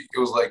industry. It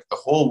was like the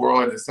whole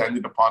world had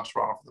descended upon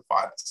Toronto for the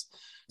finals.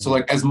 So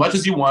like as much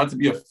as you wanted to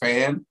be a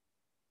fan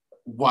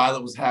while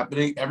it was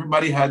happening,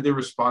 everybody had their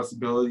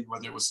responsibility,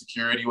 whether it was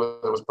security, whether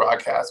it was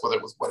broadcast, whether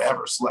it was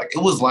whatever. So like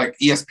it was like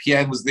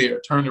ESPN was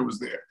there, Turner was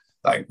there,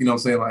 like you know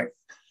what I'm saying, like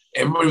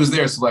everybody was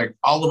there. So like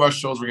all of our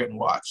shows were getting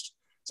watched.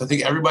 So I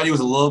think everybody was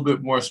a little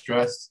bit more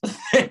stressed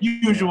than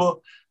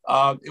usual.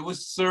 It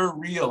was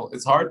surreal.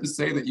 It's hard to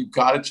say that you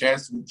got a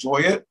chance to enjoy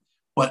it,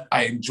 but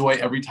I enjoy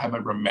every time I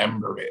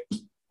remember it.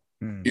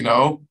 You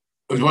know,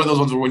 it was one of those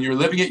ones where when you're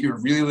living it, you're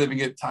really living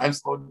it. Time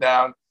slowed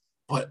down,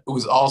 but it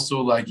was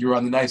also like you were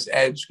on the nice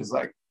edge because,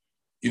 like,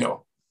 you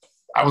know,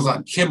 I was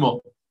on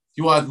Kimmel.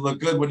 You wanted to look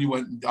good when you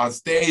went on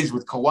stage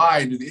with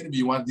Kawhi and do the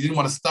interview. You didn't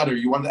want to stutter.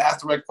 You wanted to ask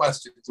the right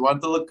questions. You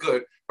wanted to look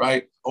good,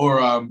 right? Or,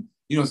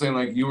 you know, saying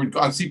like you were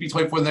on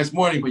CP24 the next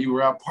morning, but you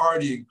were out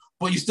partying,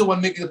 but you still want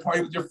to make it a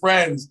party with your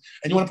friends,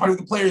 and you want to party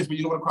with the players, but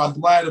you don't want to cross the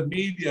line of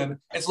media. And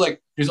it's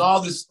like there's all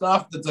this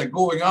stuff that's like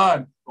going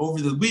on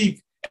over the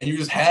week, and you're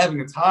just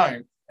having a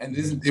time. And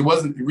it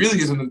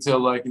really isn't until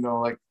like, you know,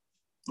 like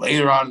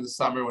later on in the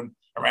summer when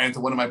I ran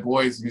into one of my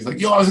boys and he's like,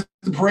 yo, I was at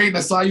the parade and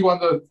I saw you on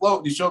the float.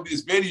 And he showed me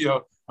this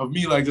video of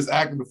me like just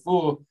acting the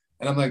fool.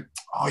 And I'm like,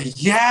 oh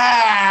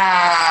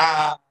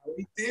yeah,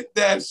 we did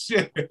that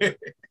shit.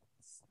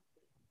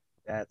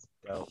 That's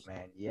dope,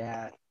 man.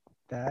 Yeah,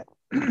 that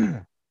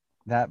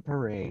that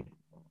parade.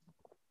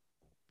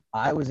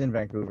 I was in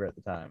Vancouver at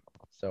the time,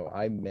 so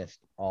I missed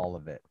all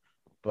of it.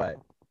 But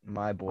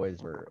my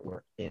boys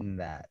were in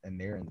that, and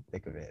they're in the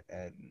thick of it,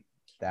 and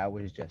that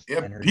was just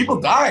energy. People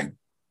died.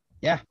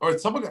 Yeah, or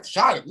someone got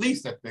shot at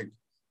least. I think.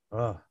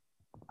 Oh,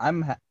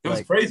 it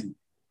was crazy.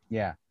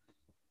 Yeah,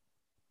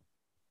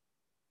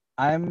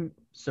 I'm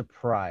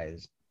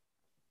surprised.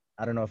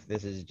 I don't know if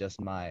this is just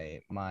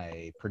my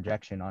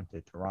projection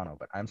onto Toronto,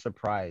 but I'm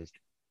surprised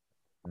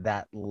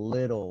that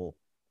little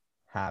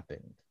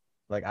happened.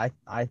 Like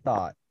I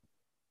thought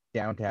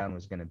downtown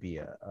was going to be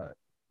a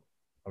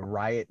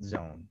riot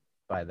zone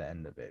by the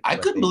end of it. I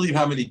couldn't believe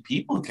how many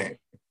people came.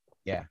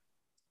 Yeah,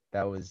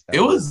 that was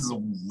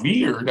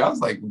weird. I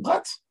was like,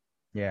 what?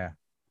 Yeah.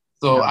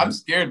 So I'm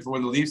scared for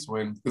when the Leafs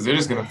win because they're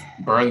just going to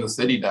burn the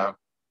city down.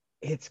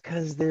 It's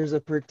because there's a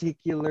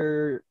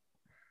particular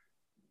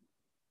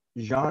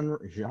genre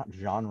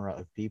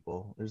of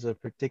people. There's a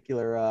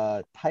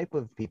particular type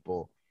of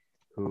people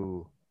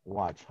who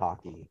watch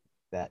hockey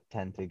that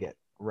tend to get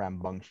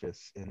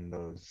rambunctious in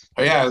those.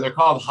 Oh, yeah, they're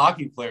called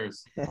hockey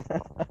players.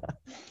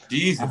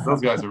 Jesus,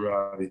 those guys are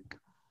rowdy.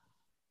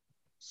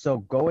 So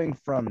going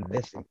from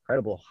this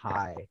incredible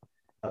high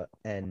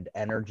and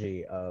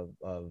energy of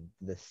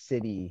the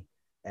city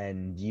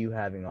and you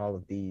having all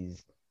of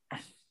these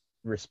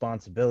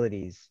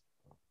responsibilities,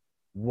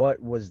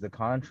 what was the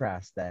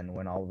contrast then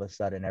when all of a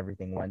sudden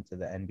everything went to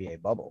the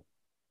NBA bubble?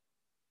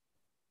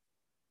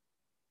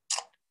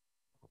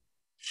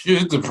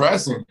 Shit, it's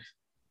depressing.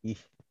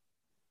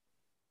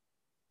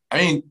 I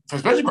mean,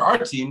 especially for our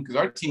team, because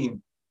our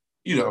team,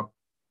 you know,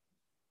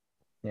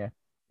 yeah,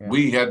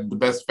 we had the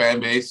best fan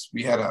base.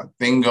 We had a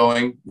thing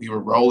going. We were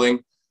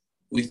rolling.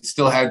 We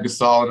still had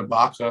Gasol and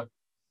Ibaka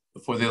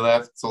before they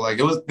left. So like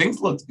things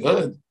looked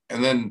good.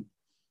 And then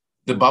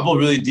the bubble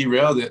really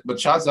derailed it. But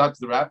shouts out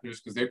to the Raptors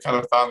because they kind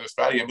of found their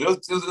strategy. I mean,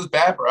 it was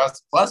bad for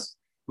us. Plus,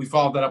 we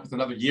followed that up with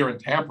another year in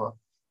Tampa.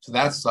 So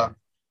that sucked.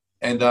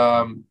 And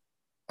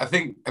I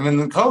think, and then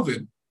the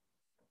COVID,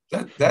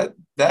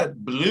 that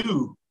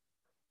blew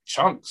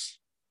chunks.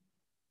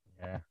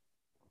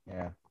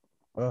 Yeah.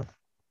 Ugh.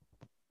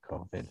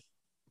 COVID.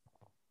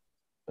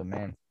 But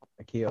man,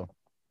 Akil,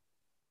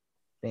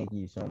 thank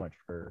you so much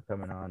for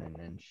coming on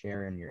and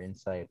sharing your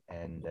insight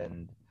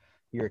and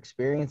your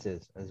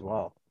experiences as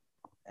well.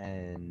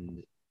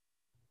 And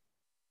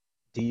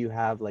do you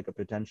have like a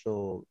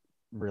potential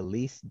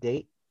release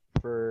date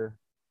for?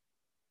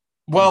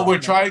 Well, we're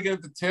trying to get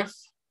it to TIFF.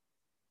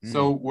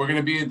 So we're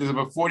going to there's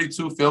about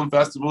 42 film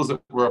festivals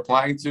that we're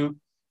applying to.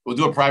 We'll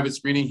do a private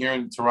screening here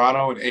in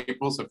Toronto in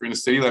April. So if you're in the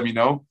city, let me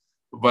know.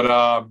 But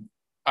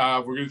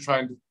we're going to try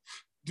and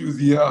do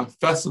the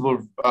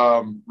festival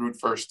route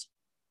first.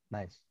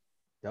 Nice.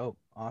 Dope.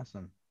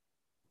 Awesome.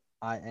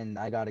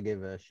 I got to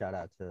give a shout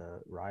out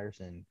to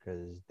Ryerson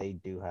because they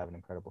do have an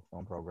incredible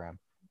film program.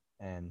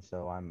 And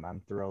so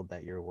I'm thrilled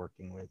that you're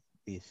working with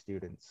these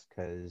students,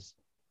 because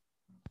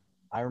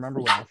I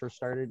remember when I first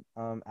started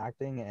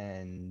acting,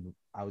 and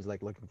I was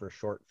like looking for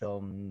short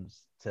films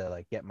to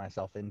like get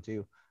myself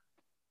into.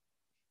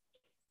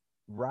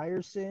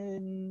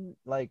 Ryerson,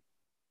 like,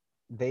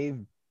 they've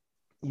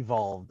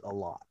evolved a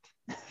lot.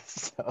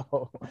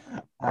 So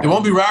it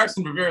won't be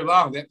Ryerson for very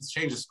long. They have to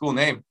change the school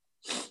name.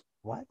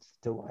 What?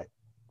 To what?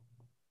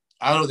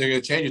 I don't know what they're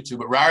going to change it to,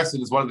 but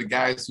Ryerson is one of the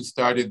guys who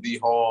started the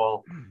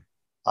whole,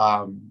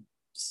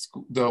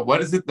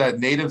 what is it, that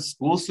native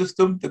school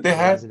system that they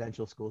had?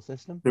 Residential school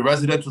system? The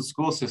residential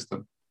school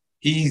system.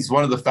 He's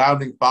one of the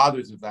founding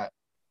fathers of that.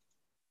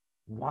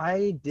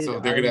 Why did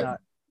I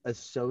not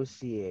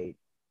associate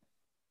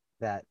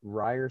that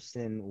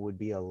Ryerson would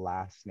be a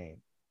last name?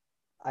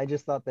 I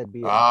just thought that'd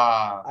be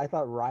I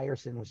thought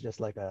Ryerson was just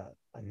like a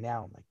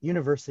noun, like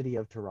University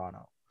of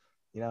Toronto.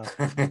 You know?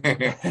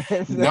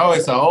 No,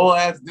 it's a whole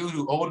ass dude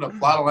who owned a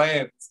plot of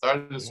land,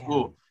 started a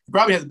school. He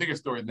probably has a bigger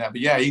story than that,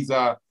 but yeah, he's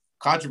a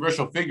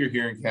controversial figure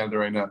here in Canada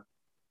right now.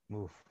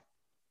 Oof.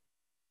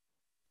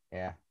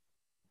 Yeah,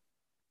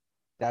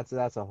 that's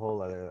a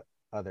whole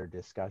other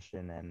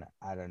discussion, and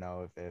I don't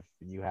know if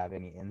you have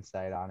any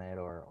insight on it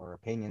or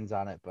opinions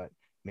on it, but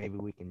maybe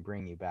we can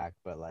bring you back.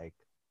 But like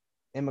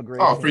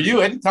immigration. Oh, for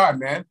you, anytime,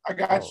 man. I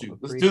got you.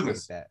 Let's do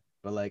this. That.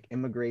 But like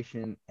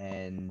immigration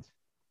and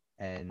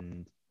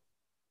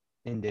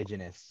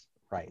indigenous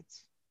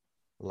rights,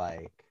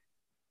 like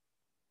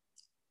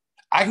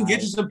I can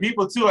get you some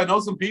people too. I know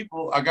some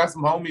people. I got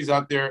some homies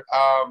out there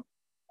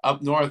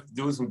up north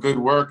doing some good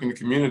work in the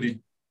community.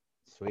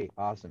 Sweet.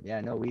 Awesome.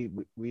 Yeah, no,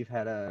 we've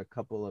had a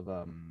couple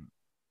of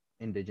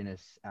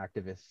indigenous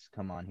activists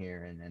come on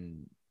here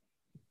and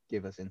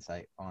give us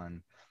insight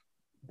on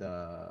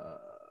the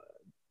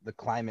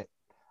climate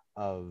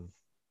of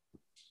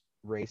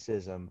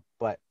racism,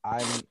 but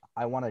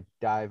I want to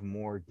dive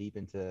more deep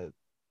into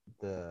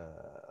the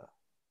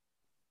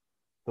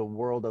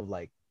world of,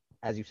 like,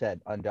 as you said,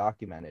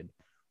 undocumented,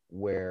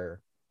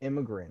 where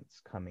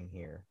immigrants coming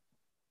here,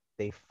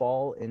 they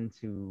fall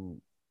into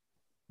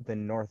the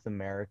North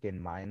American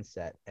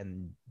mindset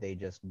and they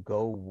just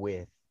go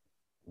with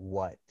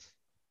what,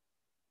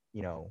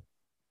 you know,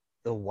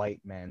 the white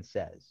man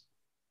says.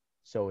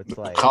 So it's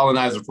like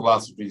colonizer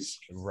philosophies,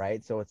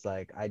 right? So it's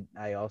like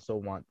I also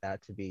want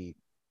that to be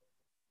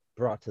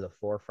brought to the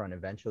forefront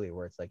eventually,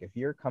 where it's like, if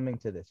you're coming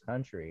to this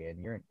country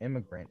and you're an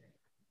immigrant,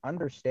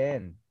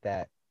 understand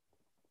that,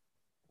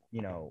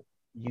 you know,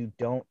 you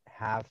don't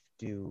have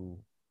to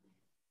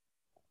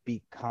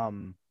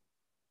become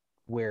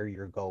where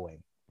you're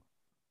going.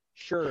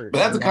 Sure, but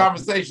that's a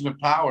conversation of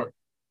power.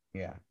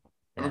 Yeah,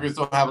 immigrants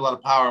don't have a lot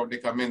of power when they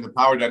come in. The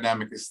power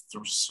dynamic is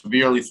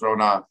severely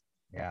thrown off.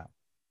 Yeah,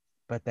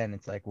 but then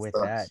it's like, with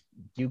that,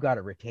 you got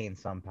to retain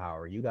some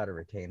power. You got to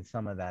retain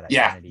some of that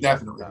identity. Yeah,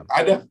 definitely.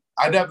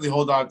 I definitely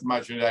hold on to my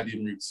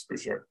Trinidadian roots for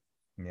sure.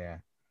 Yeah.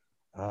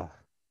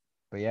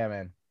 But yeah,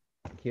 man.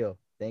 Akil,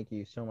 thank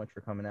you so much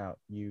for coming out.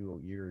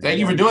 Thank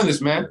you for doing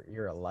this, man.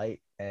 You're a light,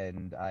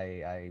 and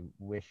I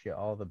wish you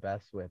all the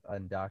best with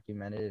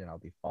Undocumented, and I'll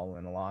be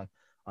following along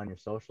on your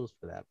socials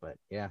for that. But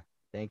yeah,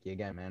 thank you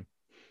again, man.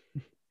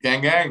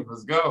 Gang,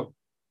 let's go.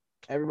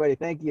 Everybody,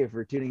 thank you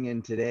for tuning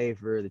in today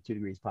for the 2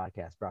 Degrees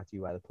podcast, brought to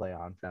you by the Play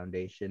On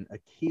Foundation.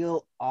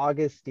 Akil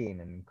Augustine,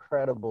 an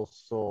incredible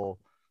soul.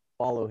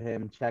 Follow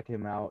him, check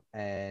him out,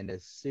 and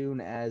as soon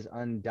as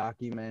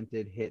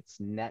Undocumented hits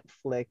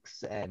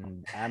Netflix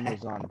and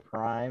Amazon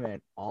Prime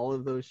and all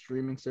of those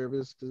streaming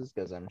services,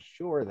 because I'm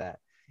sure that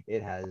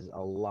it has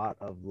a lot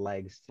of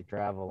legs to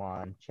travel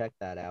on, check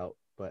that out.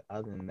 But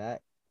other than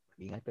that,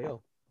 ingat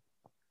kayo.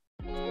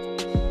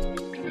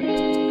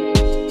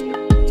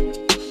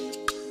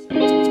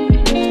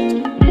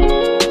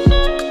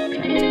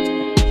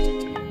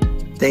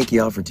 Thank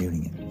you all for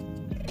tuning in.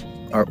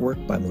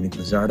 Artwork by Monique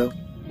Lizardo.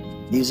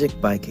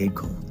 Music by Cade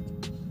Cole.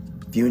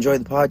 If you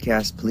enjoyed the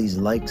podcast, please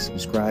like,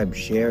 subscribe,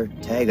 share,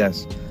 tag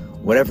us,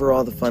 whatever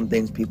all the fun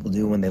things people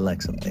do when they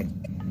like something.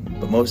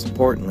 But most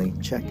importantly,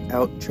 check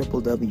out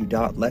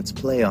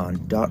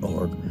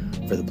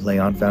www.letsplayon.org for the Play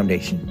On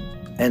Foundation,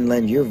 and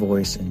lend your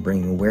voice in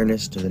bringing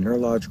awareness to the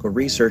neurological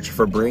research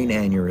for brain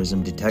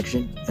aneurysm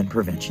detection and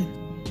prevention.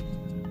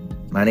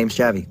 My name's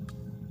Chavi.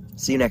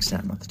 See you next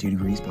time on the 2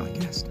 Degrees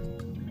podcast.